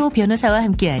서기호 변호사와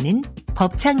함께하는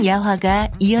법창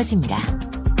야화가 이어집니다.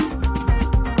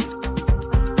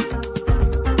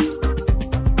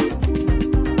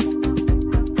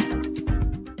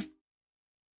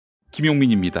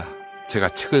 김용민입니다. 제가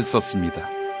책을 썼습니다.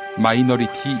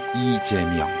 마이너리티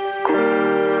이재명.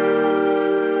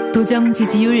 도정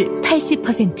지지율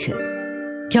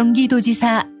 80%.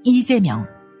 경기도지사 이재명.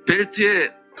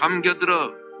 벨트에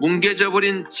감겨들어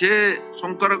뭉개져버린 제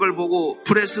손가락을 보고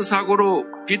프레스 사고로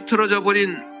비틀어져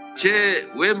버린 제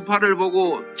왼팔을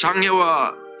보고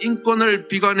장애와 인권을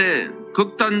비관해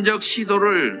극단적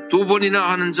시도를 2번이나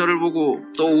하는 저를 보고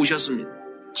또 우셨습니다.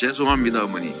 죄송합니다,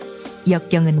 어머니.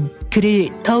 역경은 그를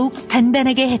더욱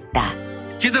단단하게 했다.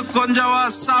 기득권자와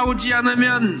싸우지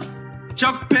않으면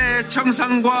적폐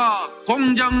청산과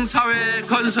공정사회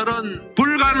건설은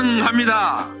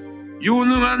불가능합니다.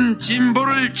 유능한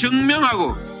진보를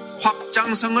증명하고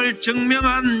확장성을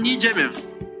증명한 이재명.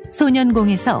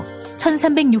 소년공에서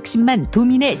 1360만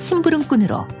도민의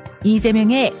심부름꾼으로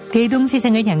이재명의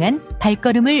대동세상을 향한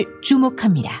발걸음을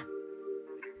주목합니다.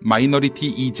 마이너리티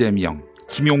이재명,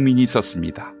 김용민이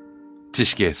썼습니다.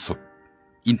 지식의 숲,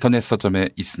 인터넷 서점에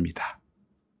있습니다.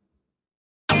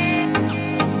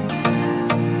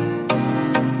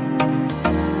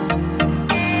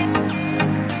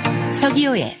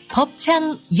 서기호의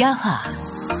법창 야화.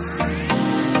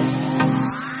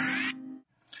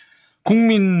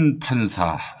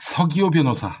 국민판사 서기호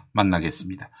변호사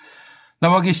만나겠습니다.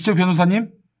 나와 계시죠, 변호사님?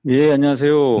 예,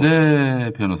 안녕하세요.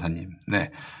 네, 변호사님.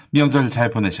 네, 명절 잘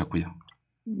보내셨고요.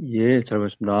 예, 잘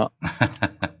보냈습니다.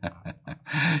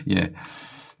 예.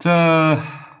 자,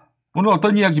 오늘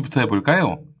어떤 이야기부터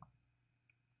해볼까요?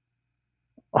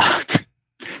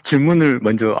 질문을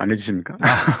먼저 안 해주십니까?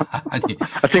 아니.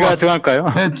 제가 정할까요?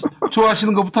 네,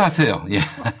 좋아하시는 것부터 하세요. 예.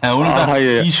 오늘 다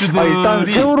예. 이슈들이. 일단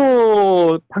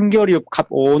세월호 판결이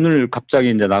오늘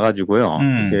갑자기 이제 나가지고요.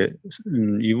 이제,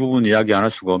 이 부분 이야기 안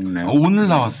할 수가 없네요. 오늘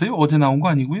나왔어요? 어제 나온 거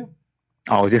아니고요?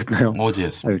 어제였나요?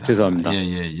 어제였습니다. 죄송합니다.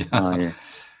 예. 예.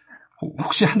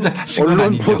 혹시 한잔 하신 건 언론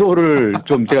아니죠? 보도를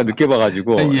좀 제가 늦게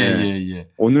봐가지고. 예.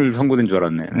 오늘 선고된 줄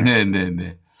알았네요.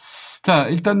 네. 자,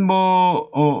 일단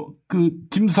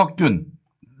김석균,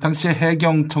 당시에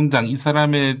해경청장, 이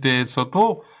사람에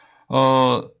대해서도,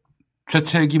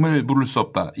 죄책임을 물을 수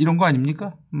없다. 이런 거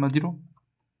아닙니까? 한마디로?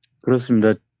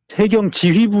 그렇습니다. 해경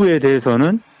지휘부에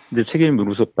대해서는 이제 책임을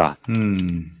물을 수 없다.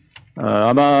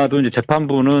 아마도 이제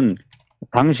재판부는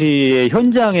당시에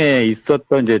현장에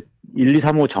있었던 이제 1, 2,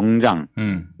 3호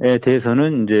정장에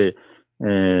대해서는 이제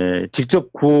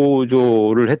직접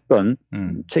구조를 했던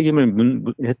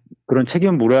그런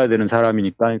책임을 물어야 되는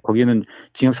사람이니까 거기는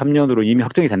징역 3년으로 이미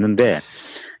확정이 됐는데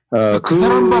그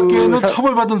사람밖에는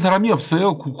처벌받은 사람이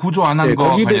없어요. 구조 안 한 거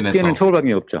관련해서. 거기밖에는 처벌받은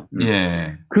게 없죠.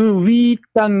 예. 그 위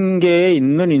단계에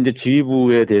있는 이제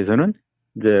지휘부에 대해서는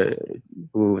이제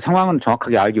그 상황은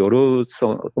정확하게 알기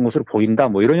어려웠던 것으로 보인다.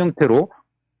 뭐 이런 형태로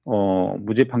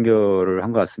무죄 판결을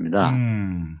한 것 같습니다.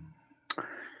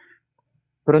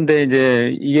 그런데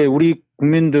이제 이게 우리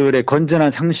국민들의 건전한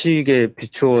상식에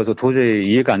비추어서 도저히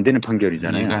이해가 안 되는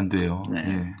판결이잖아요. 이해가 안 돼요.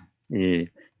 네. 예.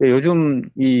 요즘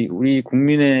우리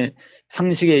국민의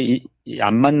상식에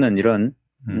안 맞는 이런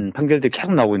판결들이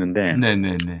계속 나오고 있는데,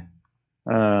 네네네.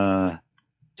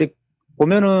 이제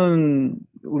보면은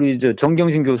우리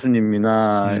정경심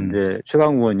교수님이나 이제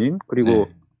최강 의원님 그리고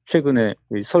최근에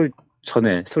설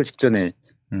직전에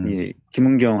이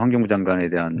김은경 환경부 장관에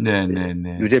대한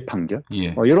유죄 판결,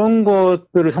 이런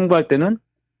것들을 선고할 때는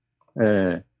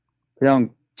그냥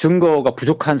증거가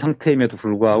부족한 상태임에도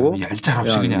불구하고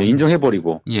얄짤없이 그냥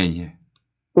인정해버리고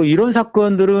또 이런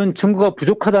사건들은 증거가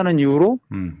부족하다는 이유로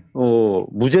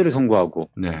무죄를 선고하고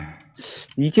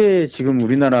이게 지금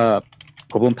우리나라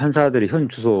법원 판사들의 현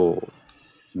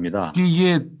주소입니다.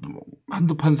 이게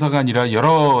한두 판사가 아니라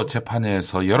여러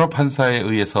재판에서 여러 판사에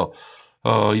의해서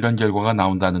이런 결과가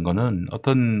나온다는 거는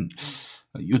어떤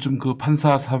요즘 그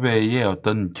판사 사회에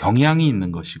어떤 경향이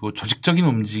있는 것이고 조직적인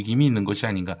움직임이 있는 것이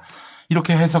아닌가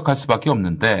이렇게 해석할 수밖에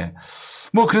없는데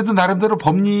그래도 나름대로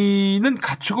법리는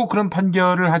갖추고 그런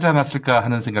판결을 하지 않았을까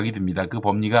하는 생각이 듭니다. 그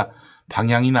법리가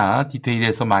방향이나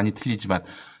디테일에서 많이 틀리지만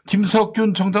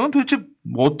김석균 청장은 도대체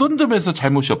어떤 점에서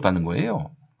잘못이 없다는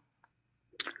거예요?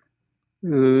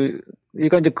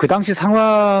 그러니까 이제 그 당시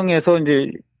상황에서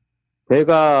이제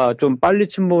배가 좀 빨리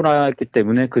침몰했기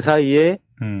때문에 그 사이에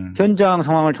현장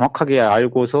상황을 정확하게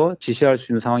알고서 지시할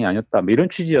수 있는 상황이 아니었다. 이런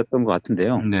취지였던 것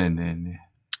같은데요. 네네네.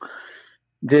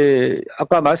 이제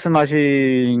아까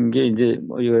말씀하신 게 이제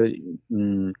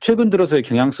최근 들어서의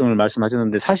경향성을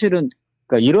말씀하셨는데 사실은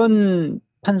그러니까 이런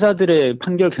판사들의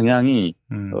판결 경향이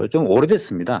좀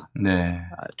오래됐습니다. 네.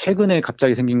 최근에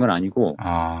갑자기 생긴 건 아니고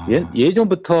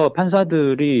예전부터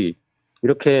판사들이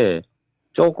이렇게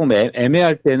조금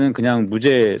애매할 때는 그냥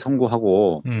무죄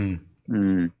선고하고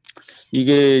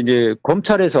이게 이제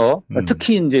검찰에서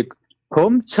특히 이제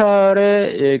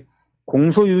검찰의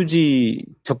공소유지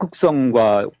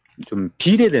적극성과 좀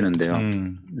비례되는데요.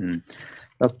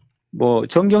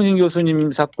 정경심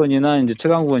교수님 사건이나 이제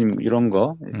최강 의원님 이런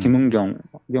거, 김은경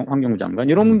환경부 장관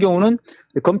이런 경우는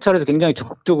검찰에서 굉장히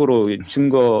적극적으로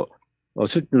증거를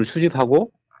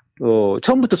수집하고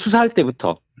처음부터 수사할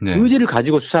때부터 의지를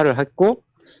가지고 수사를 했고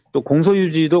또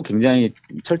공소유지도 굉장히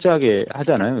철저하게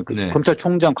하잖아요.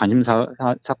 검찰총장 관심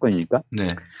사건이니까.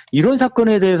 이런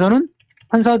사건에 대해서는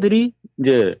판사들이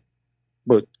이제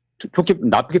좋게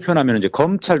나쁘게 표현하면 이제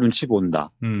검찰 눈치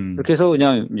본다. 그렇게 해서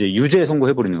그냥 이제 유죄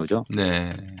선고해 버리는 거죠.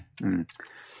 네.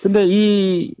 근데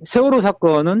이 세월호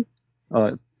사건은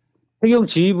해경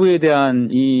지휘부에 대한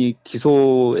이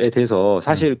기소에 대해서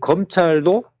사실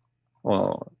검찰도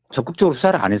적극적으로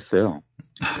수사를 안 했어요.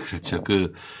 그렇죠.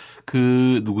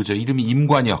 누구죠? 이름이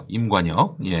임관혁.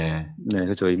 예. 네,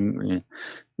 그렇죠.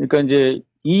 그러니까 이제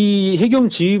이 해경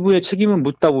지휘부의 책임을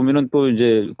묻다 보면은 또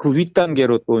이제 그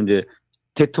윗단계로 또 이제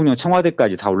대통령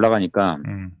청와대까지 다 올라가니까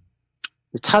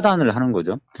차단을 하는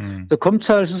거죠. 그래서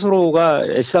검찰 스스로가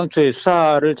애시당초에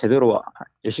수사를 제대로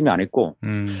열심히 안 했고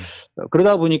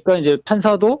그러다 보니까 이제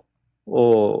판사도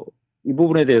이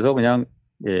부분에 대해서 그냥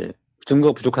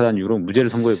증거 부족하다는 이유로 무죄를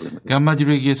선고해 버린 거죠.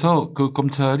 한마디로 얘기해서 그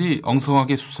검찰이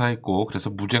엉성하게 수사했고 그래서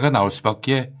무죄가 나올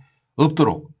수밖에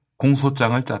없도록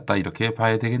공소장을 짰다 이렇게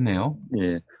봐야 되겠네요.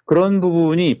 예. 그런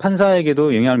부분이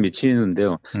판사에게도 영향을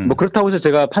미치는데요. 그렇다고 해서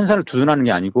제가 판사를 두둔하는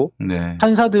게 아니고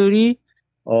판사들이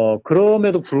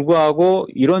그럼에도 불구하고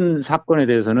이런 사건에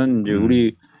대해서는 이제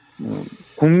우리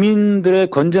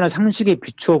국민들의 건전한 상식에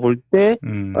비추어 볼 때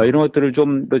이런 것들을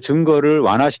좀 더 증거를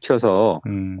완화시켜서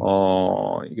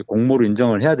이게 공모로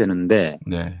인정을 해야 되는데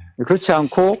그렇지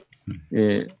않고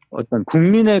어떤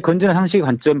국민의 건전한 상식의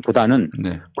관점보다는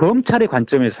검찰의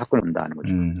관점에서 사건을 본다는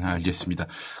거죠. 알겠습니다.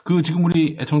 지금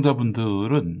우리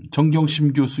애청자분들은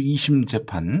정경심 교수 2심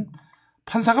재판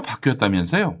판사가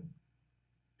바뀌었다면서요?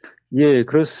 예,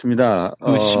 그렇습니다.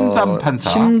 그 심담 판사.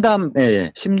 심담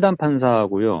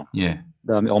판사하고요. 예.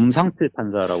 그다음에 엄상필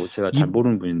판사라고 제가 잘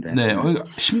모르는 분인데. 네.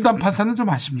 심담 판사는 좀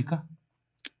아십니까?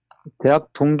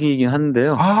 대학 동기이긴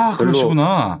한데요. 아,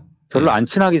 그러시구나. 별로 안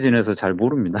친하게 지내서 잘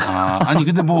모릅니다. 아니,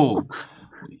 근데 뭐,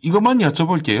 이것만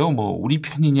여쭤볼게요. 뭐, 우리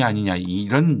편이냐 아니냐,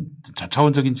 이런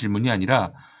저차원적인 질문이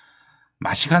아니라,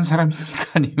 맛이 간 사람입니까?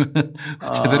 아니면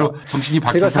제대로 정신이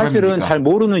바뀐 제가 사람입니까? 사실은 잘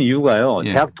모르는 이유가요.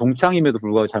 예. 대학 동창임에도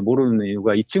불구하고 잘 모르는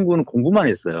이유가 이 친구는 공부만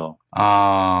했어요.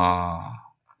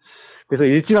 그래서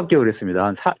일찍 합격을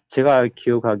했습니다. 제가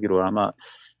기억하기로 아마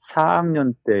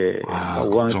 4학년 때,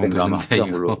 5학년 때인가 아마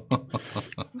합격한 걸로.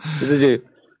 그래서 이제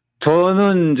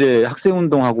저는 이제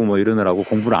학생운동하고 뭐 이러느라고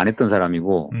공부를 안 했던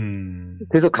사람이고,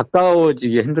 그래서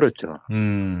가까워지기 힘들었죠.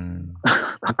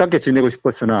 가깝게 지내고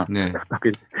싶었으나,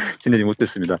 가깝게 지내지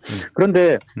못했습니다.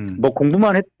 그런데 뭐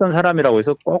공부만 했던 사람이라고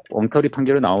해서 꼭 엉터리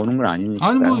판결이 나오는 건 아니니까.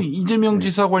 아니, 뭐, 이재명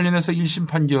지사 관련해서 1심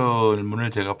판결문을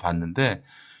제가 봤는데,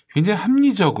 굉장히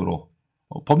합리적으로,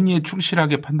 법리에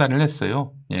충실하게 판단을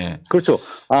했어요. 예. 그렇죠.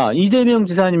 이재명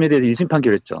지사님에 대해서 1심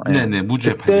판결했죠. 네네,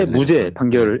 무죄 판결. 그때 무죄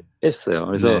판결을 했어요.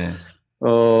 그래서,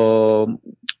 뭐,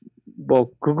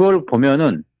 그걸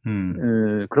보면은,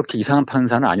 그렇게 이상한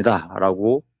판사는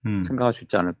아니다라고 생각할 수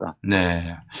있지 않을까.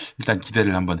 네. 일단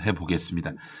기대를 한번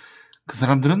해보겠습니다. 그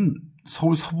사람들은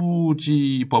서울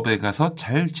서부지법에 가서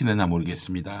잘 지내나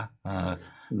모르겠습니다.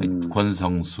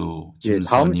 권성수, 김선희.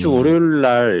 다음 주 월요일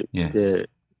날, 이제,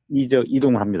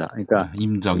 이동을 합니다. 그러니까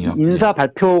임정혁 인사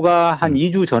발표가 한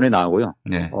 2주 전에 나오고요.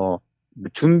 네.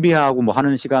 준비하고 뭐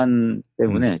하는 시간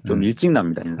때문에 좀 일찍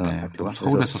납니다. 인사 발표가.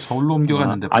 서울에서 서울로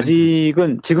옮겨가는데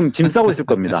아직은 지금 짐 싸고 있을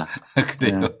겁니다.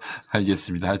 그래요. 네.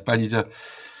 알겠습니다. 빨리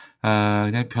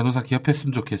그냥 변호사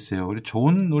기업했으면 좋겠어요. 우리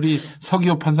좋은 우리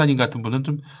서기호 판사님 같은 분은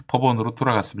좀 법원으로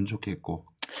돌아갔으면 좋겠고.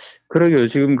 그러게요.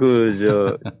 지금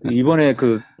이번에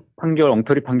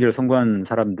엉터리 판결 선고한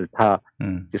사람들 다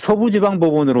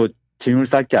서부지방법원으로 짐을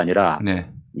쌀 게 아니라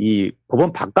이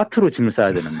법원 바깥으로 짐을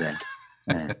싸야 되는데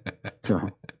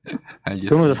알겠습니다.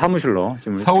 변호사 사무실로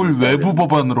짐을 서울 외부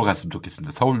법원으로 갔으면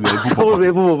좋겠습니다. 서울 외부 법원. 서울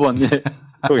외부 법원.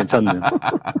 그거 괜찮네요.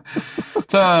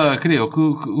 자, 그래요.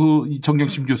 이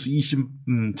정경심 교수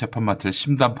 2심 재판 맡을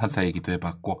심담 판사 얘기도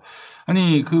해봤고.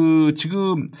 아니,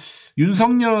 지금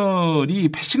윤석열이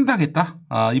패싱 당했다.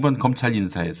 이번 검찰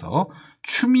인사에서.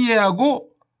 추미애하고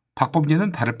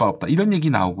박범계는 다를 바 없다. 이런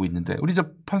얘기 나오고 있는데 우리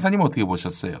판사님 어떻게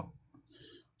보셨어요?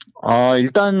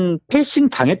 일단 패싱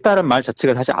당했다는 말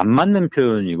자체가 사실 안 맞는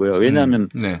표현이고요. 왜냐하면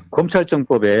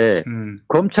검찰청법에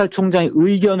검찰총장의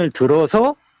의견을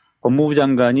들어서 법무부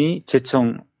장관이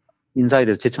인사에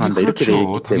대해서 제청한다. 이렇게 돼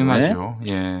있기 때문에 당연하죠.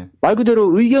 예. 말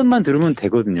그대로 의견만 들으면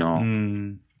되거든요.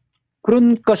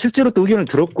 그러니까 실제로 또 의견을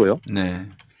들었고요. 네.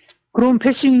 그럼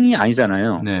패싱이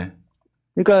아니잖아요. 네.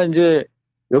 그러니까 이제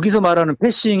여기서 말하는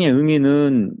패싱의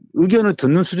의미는 의견을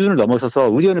듣는 수준을 넘어서서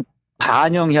의견을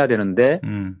반영해야 되는데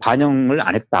반영을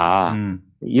안 했다.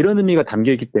 이런 의미가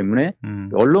담겨 있기 때문에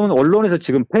언론에서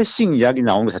지금 패싱 이야기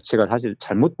나오는 것 자체가 사실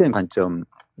잘못된 관점으로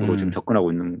지금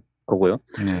접근하고 있는 거고요.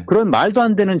 네. 그런 말도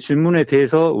안 되는 질문에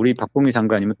대해서 우리 박봉기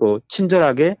장관님은 또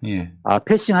친절하게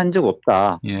패싱한 적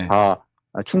없다.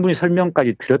 충분히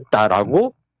설명까지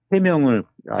드렸다라고 해명을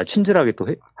친절하게 또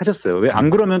하셨어요. 왜 안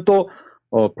그러면 또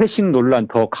패싱 논란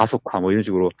더 가속화 뭐 이런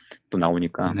식으로 또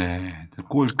나오니까. 네.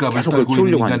 꼴값을 떨고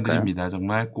있는 인간들입니다.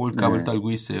 정말 꼴값을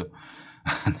떨고 있어요.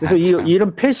 그래서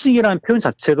이런 패싱이라는 표현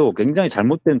자체도 굉장히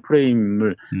잘못된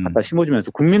프레임을 갖다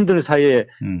심어주면서 국민들 사이에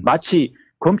마치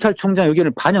검찰총장의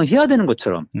의견을 반영해야 되는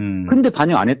것처럼 근데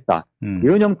반영 안 했다.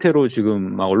 이런 형태로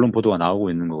지금 막 언론 보도가 나오고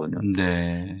있는 거거든요.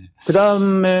 네.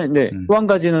 그다음에 또 한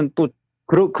가지는 또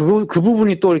그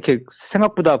부분이 또 이렇게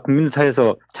생각보다 국민들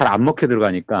사이에서 잘 안 먹혀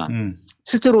들어가니까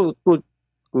실제로 또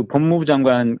그 법무부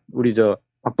장관 우리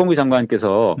박범기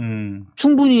장관께서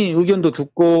충분히 의견도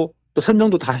듣고 또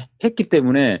설명도 다 했기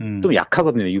때문에 좀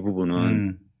약하거든요. 이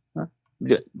부분은.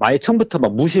 이제 말 처음부터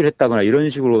막 무시를 했다거나 이런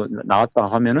식으로 나왔다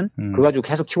하면은 그거 가지고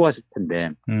계속 치고 갔을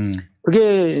텐데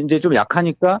그게 이제 좀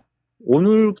약하니까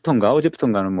오늘부터인가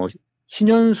어제부터인가는 뭐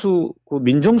신현수 그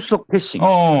민정수석 패싱.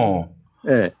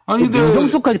 네. 아니,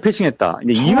 민정수석까지 패싱했다.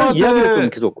 이제 이런 이야기를 좀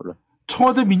계속 올라.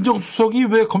 청와대 민정수석이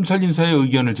왜 검찰 인사의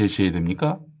의견을 제시해야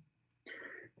됩니까?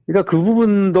 그러니까 그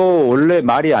부분도 원래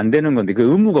말이 안 되는 건데 그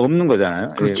의무가 없는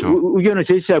거잖아요. 그렇죠. 의견을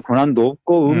제시할 권한도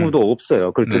없고 의무도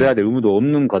없어요. 그걸 들어야 될 의무도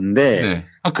없는 건데.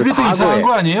 그게 더 이상한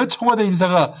거 아니에요? 청와대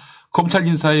인사가 검찰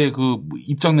인사에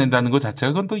입장 낸다는 것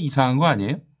자체가 그건 또 이상한 거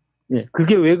아니에요? 예,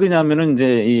 그게 왜 그러냐면은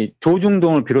이제 이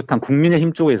조중동을 비롯한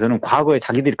국민의힘 쪽에서는 과거에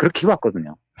자기들이 그렇게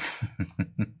해왔거든요.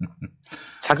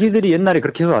 자기들이 옛날에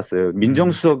그렇게 해왔어요.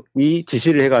 민정수석이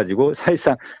지시를 해가지고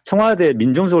사실상 청와대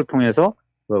민정수석을 통해서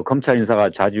검찰 인사가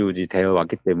좌지우지 되어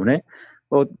왔기 때문에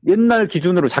옛날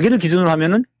기준으로 자기들 기준으로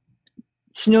하면은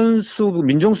신현수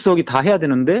민정수석이 다 해야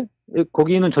되는데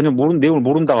거기는 전혀 내용을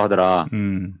모른다고 하더라.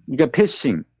 이게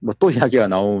패싱 뭐 또 이야기가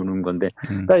나오는 건데,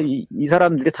 그러니까 이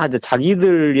사람들이 다 이제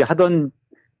자기들이 하던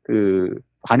그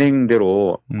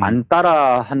관행대로 안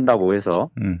따라 한다고 해서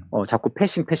자꾸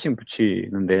패싱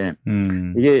붙이는데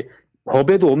이게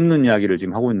법에도 없는 이야기를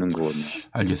지금 하고 있는 거거든요.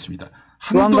 알겠습니다.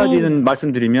 또 한 가지는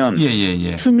말씀드리면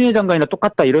추미애 장관이나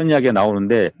똑같다 이런 이야기가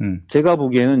나오는데 제가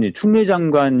보기에는 이 추미애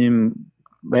장관님에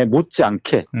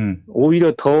못지않게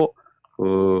오히려 더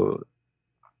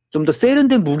좀 더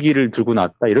세련된 무기를 들고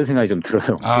나왔다 이런 생각이 좀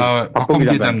들어요.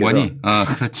 박범계 장관이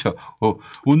그렇죠.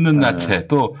 웃는 나체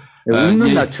또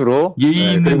웃는 낯으로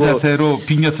예의 있는 자세로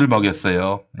빅엿을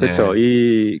먹였어요. 그렇죠.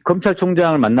 이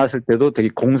검찰총장을 만났을 때도 되게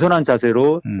공손한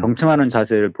자세로 경청하는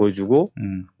자세를 보여주고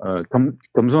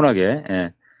겸손하게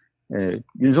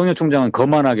윤석열 총장은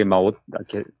거만하게 막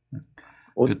이렇게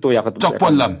옷도 약간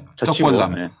쩍벌남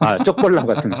쩍벌남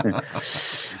같은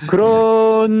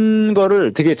그런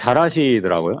거를 되게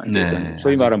잘하시더라고요. 네.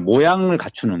 소위 말하는 모양을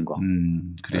갖추는 거.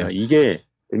 그래요. 이게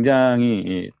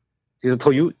굉장히 그래서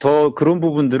더 그런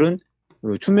부분들은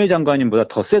추미애 장관님보다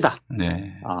더 세다.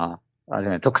 네.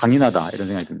 더 강인하다 이런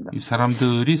생각이 듭니다. 이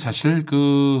사람들이 사실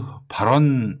그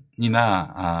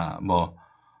발언이나 뭐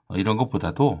이런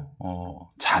것보다도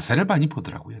자세를 많이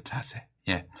보더라고요. 자세.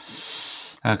 예.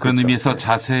 그런 그렇죠. 의미에서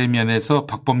자세 면에서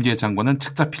박범계 장관은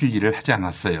책 잡힐 일을 하지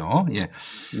않았어요. 예.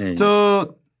 네.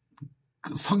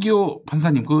 서기호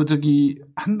판사님,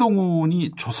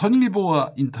 한동훈이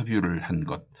조선일보와 인터뷰를 한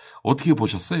것, 어떻게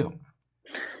보셨어요?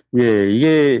 예,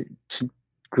 이게,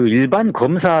 일반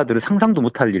검사들은 상상도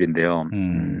못할 일인데요.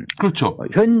 그렇죠.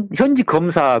 현직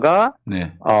검사가,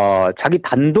 자기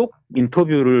단독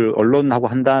인터뷰를 언론하고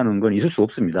한다는 건 있을 수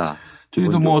없습니다.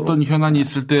 저희도 뭐 어떤 현안이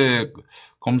있을 때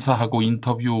검사하고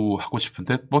인터뷰하고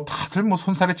싶은데, 다들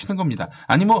손살에 치는 겁니다.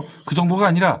 아니, 그 정도가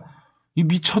아니라, 이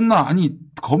미쳤나? 아니,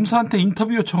 검사한테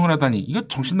인터뷰 요청을 하다니, 이거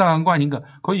정신 나간 거 아닌가?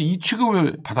 거의 이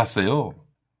취급을 받았어요.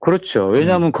 그렇죠.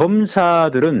 왜냐하면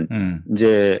검사들은,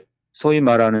 이제, 소위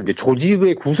말하는 이제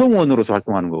조직의 구성원으로서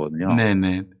활동하는 거거든요.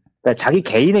 네네. 그러니까 자기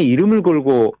개인의 이름을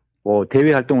걸고,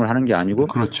 대외 활동을 하는 게 아니고,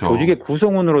 그렇죠. 조직의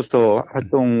구성원으로서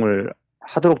활동을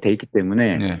하도록 돼 있기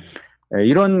때문에,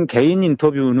 이런 개인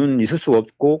인터뷰는 있을 수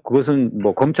없고, 그것은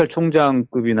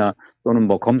검찰총장급이나 또는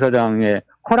검사장의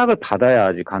허락을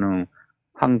받아야지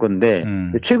가능한 건데,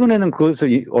 최근에는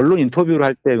그것을 언론 인터뷰를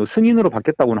할 때 승인으로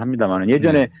바뀌었다고는 합니다만,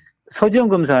 예전에 서지영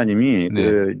검사님이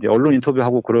이제 언론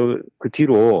인터뷰하고 그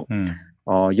뒤로,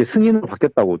 이게 승인으로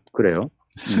바뀌었다고 그래요.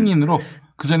 승인으로?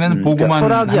 그전에는 보고만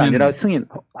허락이 아니라 승인,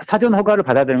 사전 허가를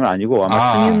받아야 되는 건 아니고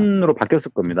아마 승인으로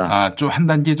바뀌었을 겁니다. 좀 한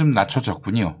단계 좀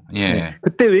낮춰졌군요. 예. 네.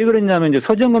 그때 왜 그랬냐면 이제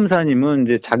서지영 검사님은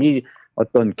이제 자기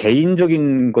어떤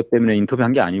개인적인 것 때문에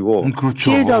인터뷰한 게 아니고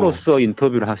그렇죠. 피해자로서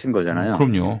인터뷰를 하신 거잖아요.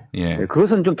 그럼요. 예. 네,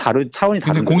 그것은 좀 차원이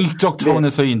다른 거죠. 공익적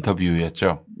차원에서의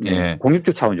인터뷰였죠. 예.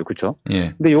 공익적 차원이죠. 그렇죠.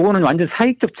 예. 근데 요거는 완전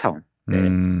사익적 차원.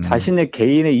 자신의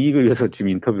개인의 이익을 위해서 지금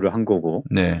인터뷰를 한 거고.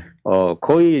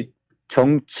 거의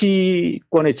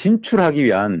정치권에 진출하기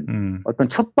위한 어떤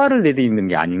첫발을 내딛는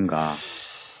게 아닌가.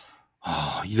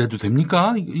 이래도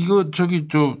됩니까? 이거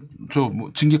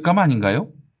뭐 징계감 아닌가요?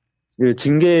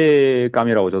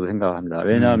 징계감이라고 저도 생각합니다.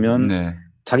 왜냐하면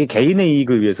자기 개인의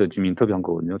이익을 위해서 지금 인터뷰한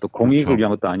거거든요. 또 공익을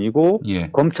위한 것도 아니고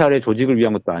검찰의 조직을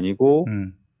위한 것도 아니고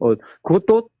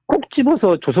그것도 콕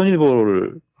집어서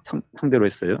조선일보를 상대로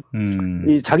했어요.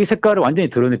 이 자기 색깔을 완전히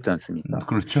드러냈지 않습니까?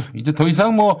 그렇죠. 이제 더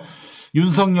이상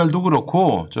윤석열도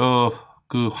그렇고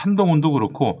한동훈도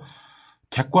그렇고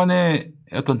객관의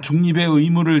어떤 중립의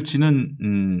의무를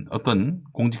지는 어떤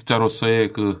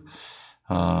공직자로서의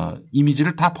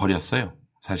이미지를 다 버렸어요.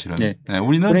 사실은.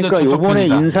 우리는 그러니까 이번에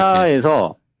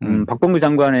인사에서 박범계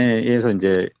장관에 의해서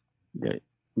이제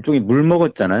일종의 물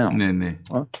먹었잖아요. 네네.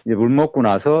 이제 물 먹고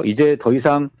나서 이제 더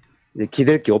이상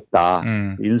기댈 게 없다.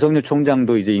 윤석열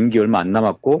총장도 이제 임기 얼마 안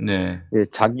남았고,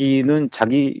 자기는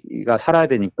자기가 살아야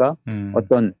되니까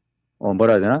어떤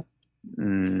뭐라 해야 되나?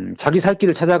 자기 살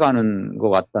길을 찾아가는 것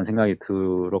같다는 생각이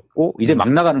들었고, 이제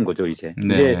막 나가는 거죠, 이제.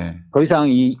 이제 더 이상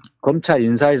이 검찰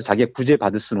인사에서 자기가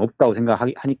구제받을 수는 없다고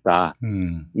생각하니까,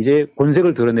 이제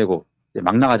본색을 드러내고, 이제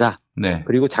막 나가자.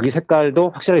 그리고 자기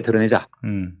색깔도 확실하게 드러내자.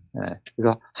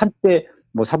 그래서 한때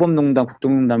사법농단,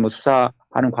 국정농단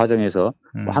수사하는 과정에서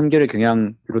한겨레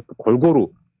경향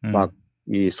골고루 막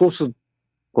이 소스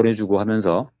보내주고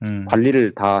하면서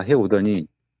관리를 다 해오더니,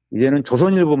 이제는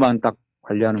조선일보만 딱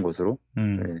관리하는 것으로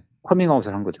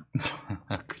커밍아웃을 한 거죠.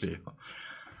 그래요.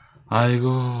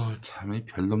 아이고 참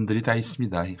별놈들이 다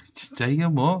있습니다. 진짜 이게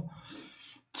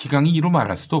기강이 이로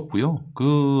말할 수도 없고요.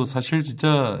 사실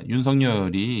진짜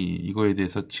윤석열이 이거에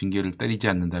대해서 징계를 때리지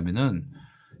않는다면은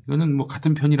이거는 뭐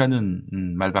같은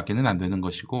편이라는 말밖에는 안 되는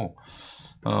것이고,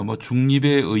 뭐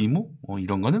중립의 의무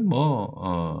이런 거는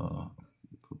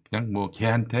그냥 뭐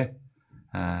걔한테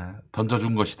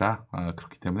던져준 것이다.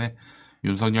 그렇기 때문에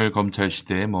윤석열 검찰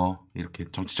시대에 뭐 이렇게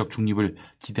정치적 중립을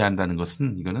기대한다는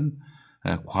것은 이거는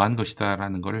과한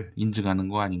것이다라는 걸 인증하는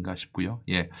거 아닌가 싶고요.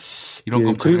 예, 이런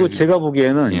검찰 그리고 제가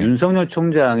보기에는 윤석열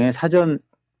총장의 사전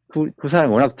두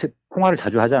사람이 워낙 통화를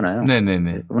자주 하잖아요.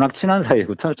 네네네. 워낙 친한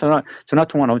사이고 전화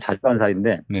통화 너무 자주 하는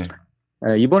사이인데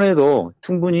이번에도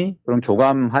충분히 그런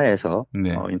교감하에서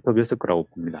인터뷰했을 거라고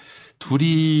봅니다.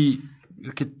 둘이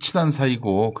이렇게 친한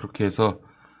사이고 그렇게 해서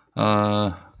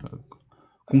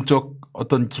공적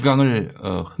어떤 기강을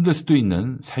흔들 수도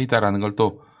있는 사이다라는 걸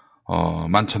또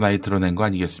만천하에 드러낸 거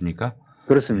아니겠습니까?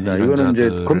 그렇습니다. 이거는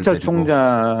이제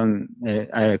검찰총장의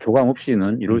교감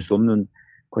없이는 이룰 수 없는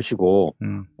것이고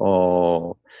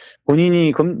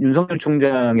본인이 윤석열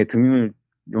총장의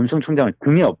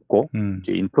등에 업고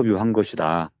이제 인터뷰한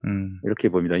것이다. 이렇게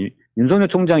봅니다. 윤석열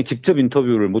총장이 직접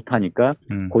인터뷰를 못 하니까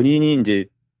본인이 이제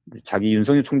자기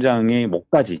윤석열 총장의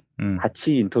목까지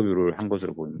같이 인터뷰를 한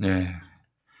것으로 보입니다. 네.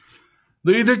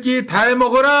 너희들끼리 다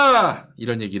해먹어라!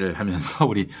 이런 얘기를 하면서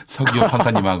우리 서기호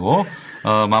판사님하고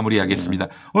마무리하겠습니다.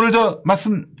 오늘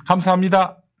말씀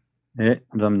감사합니다. 네,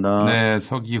 감사합니다. 네,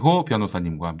 서기호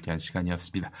변호사님과 함께한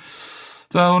시간이었습니다.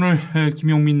 자, 오늘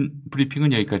김용민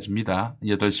브리핑은 여기까지입니다.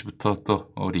 8시부터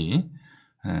또 우리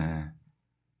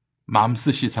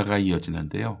맘스 시사가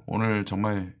이어지는데요. 오늘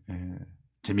정말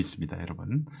재밌습니다,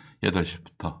 여러분.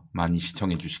 8시부터 많이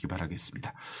시청해 주시기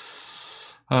바라겠습니다.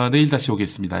 내일 다시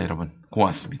오겠습니다, 여러분.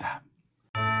 고맙습니다.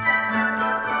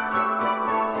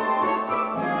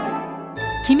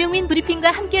 김용민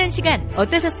브리핑과 함께한 시간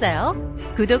어떠셨어요?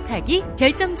 구독하기,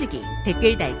 별점 주기,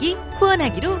 댓글 달기,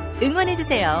 후원하기로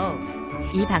응원해주세요.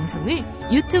 이 방송을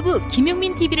유튜브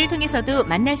김용민 TV를 통해서도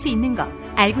만날 수 있는 거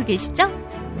알고 계시죠?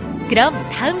 그럼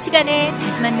다음 시간에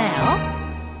다시 만나요.